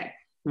not okay.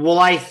 Well,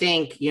 I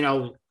think,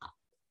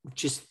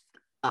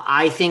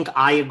 I think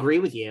I agree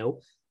with you.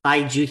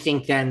 I do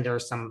think then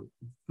there's some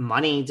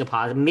money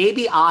deposit.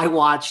 Maybe I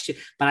watched,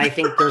 but I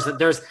think there's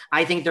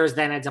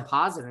then a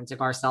deposit into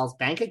Garcelle's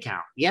bank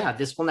account. Yeah,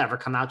 this will never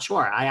come out.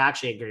 Sure. I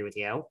actually agree with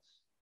you.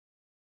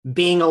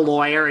 Being a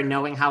lawyer and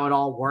knowing how it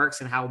all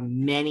works and how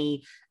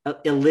many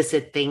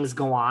illicit things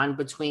go on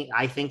between,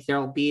 I think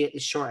there'll be a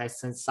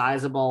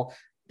sizable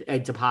a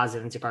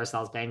deposit into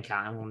Garcelle's bank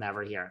account and we'll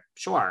never hear.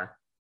 Sure.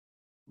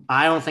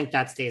 I don't think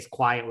that stays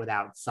quiet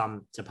without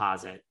some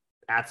deposit.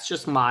 That's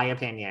just my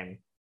opinion.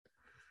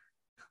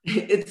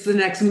 It's the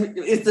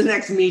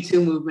next Me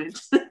Too movement.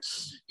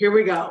 Here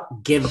we go.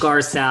 Give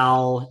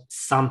Garcelle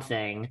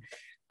something.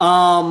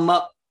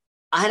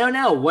 I don't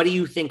know. What do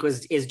you think?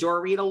 Is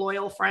Dorit a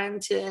loyal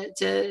friend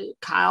to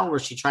Kyle, where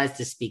she tries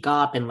to speak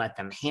up and let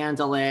them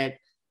handle it?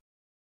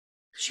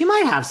 She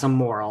might have some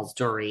morals,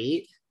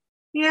 Dorit.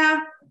 Yeah.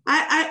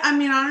 I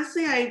mean,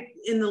 honestly,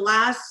 in the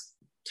last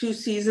 2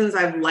 seasons,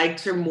 I've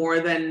liked her more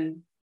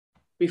than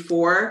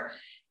before.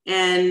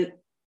 And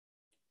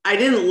I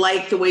didn't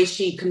like the way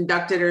she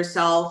conducted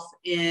herself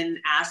in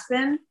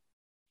Aspen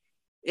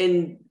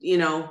and,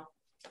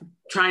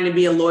 trying to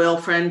be a loyal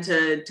friend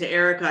to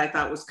Erica. I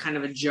thought was kind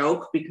of a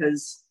joke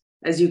because,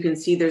 as you can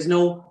see, there's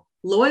no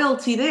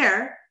loyalty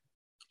there.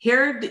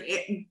 Here,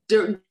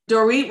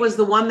 Dorit was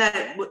the one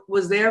that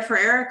was there for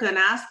Erica in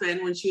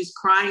Aspen when she was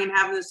crying and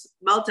having this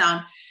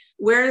meltdown.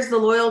 Where is the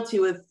loyalty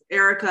with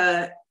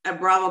Erica at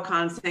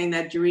BravoCon saying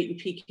that Dorit and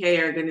PK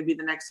are going to be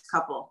the next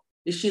couple?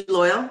 Is she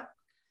loyal?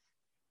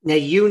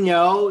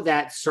 Now,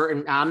 that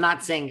certain, I'm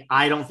not saying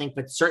I don't think,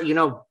 but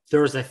certain,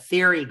 there's a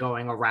theory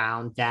going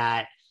around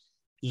that,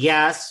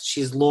 yes,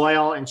 she's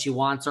loyal and she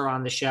wants her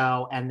on the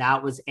show. And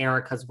that was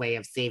Erica's way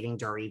of saving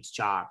Dorit's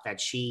job, that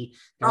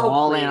they're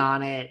all in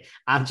on it.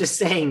 I'm just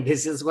saying,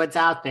 this is what's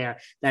out there,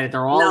 that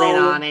they're all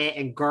in on it.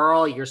 And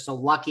girl, you're so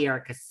lucky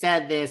Erica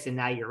said this and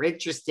now you're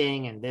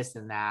interesting and this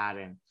and that.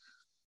 And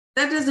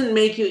that doesn't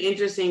make you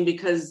interesting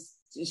because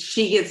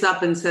she gets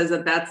up and says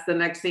that that's the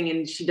next thing.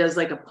 And she does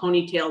like a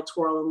ponytail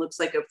twirl and looks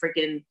like a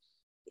freaking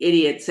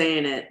idiot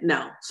saying it.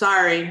 No,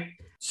 sorry.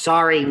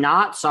 Sorry,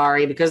 not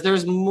sorry, because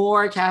there's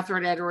more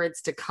Catherine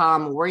Edwards to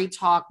come. We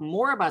talk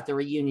more about the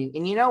reunion.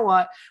 And you know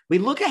what? We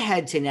look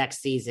ahead to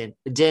next season.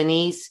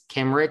 Denise,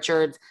 Kim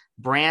Richards,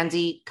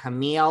 Brandy,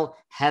 Camille,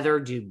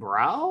 Heather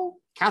Dubrow.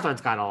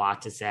 Catherine's got a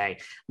lot to say.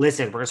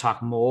 Listen, we're going to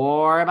talk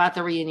more about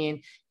the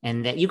reunion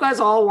and that you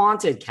guys all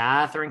wanted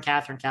Catherine.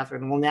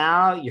 Well,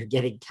 now you're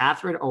getting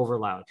Catherine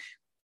overload.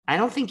 I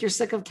don't think you're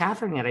sick of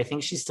Catherine yet. I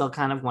think she's still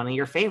kind of one of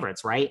your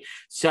favorites, right?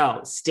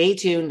 So stay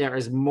tuned. There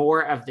is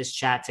more of this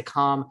chat to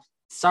come.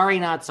 Sorry,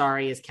 not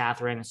sorry is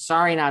Catherine.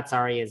 Sorry, not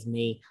sorry is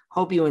me.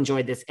 Hope you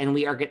enjoyed this. And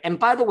we are good. And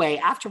by the way,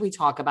 after we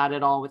talk about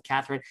it all with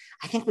Catherine,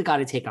 I think we got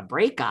to take a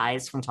break,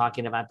 guys, from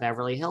talking about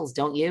Beverly Hills,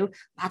 don't you?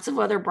 Lots of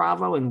other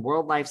Bravo and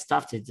World Life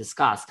stuff to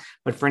discuss.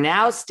 But for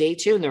now, stay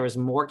tuned. There is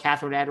more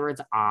Catherine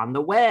Edwards on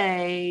the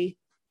way.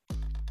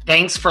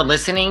 Thanks for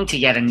listening to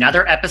yet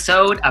another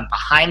episode of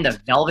Behind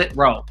the Velvet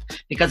Rope.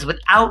 Because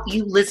without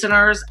you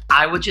listeners,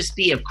 I would just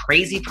be a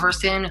crazy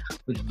person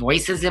with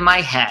voices in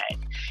my head.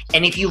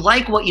 And if you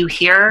like what you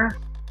hear,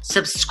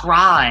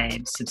 subscribe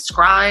on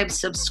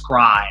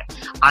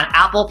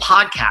Apple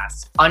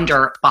Podcasts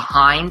under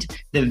Behind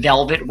the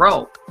Velvet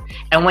Rope.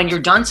 And when you're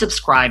done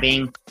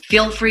subscribing,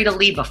 feel free to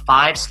leave a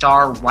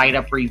 5-star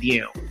write-up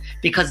review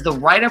because the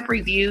write-up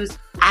reviews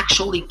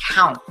actually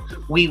count.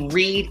 We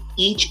read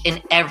each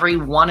and every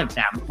one of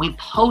them. We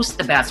post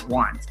the best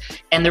ones,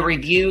 and the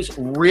reviews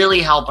really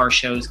help our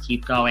shows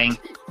keep going.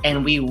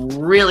 And we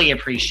really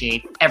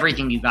appreciate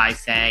everything you guys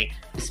say,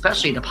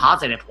 especially the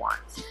positive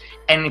ones.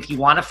 And if you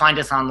want to find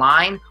us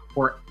online,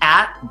 we're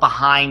at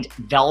Behind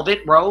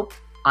Velvet Rope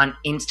on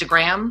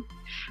Instagram.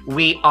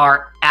 We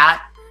are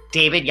at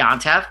David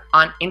Yontef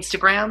on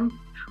Instagram.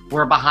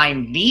 We're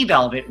Behind the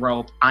Velvet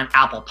Rope on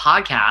Apple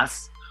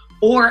Podcasts.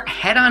 Or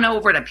head on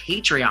over to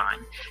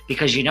Patreon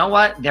because you know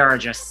what? There are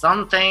just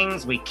some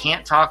things we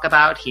can't talk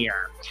about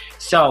here.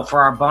 So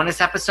for our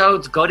bonus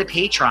episodes, go to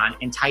Patreon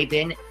and type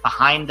in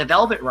Behind the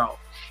Velvet Rope.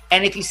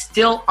 And if you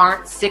still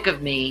aren't sick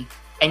of me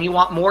and you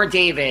want more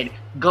David,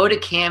 go to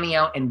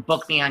Cameo and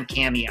book me on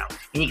Cameo.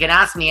 And you can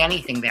ask me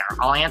anything there.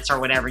 I'll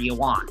answer whatever you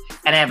want.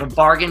 And I have a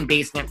bargain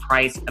basement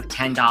price of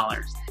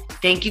 $10.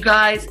 Thank you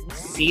guys.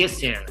 See you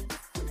soon.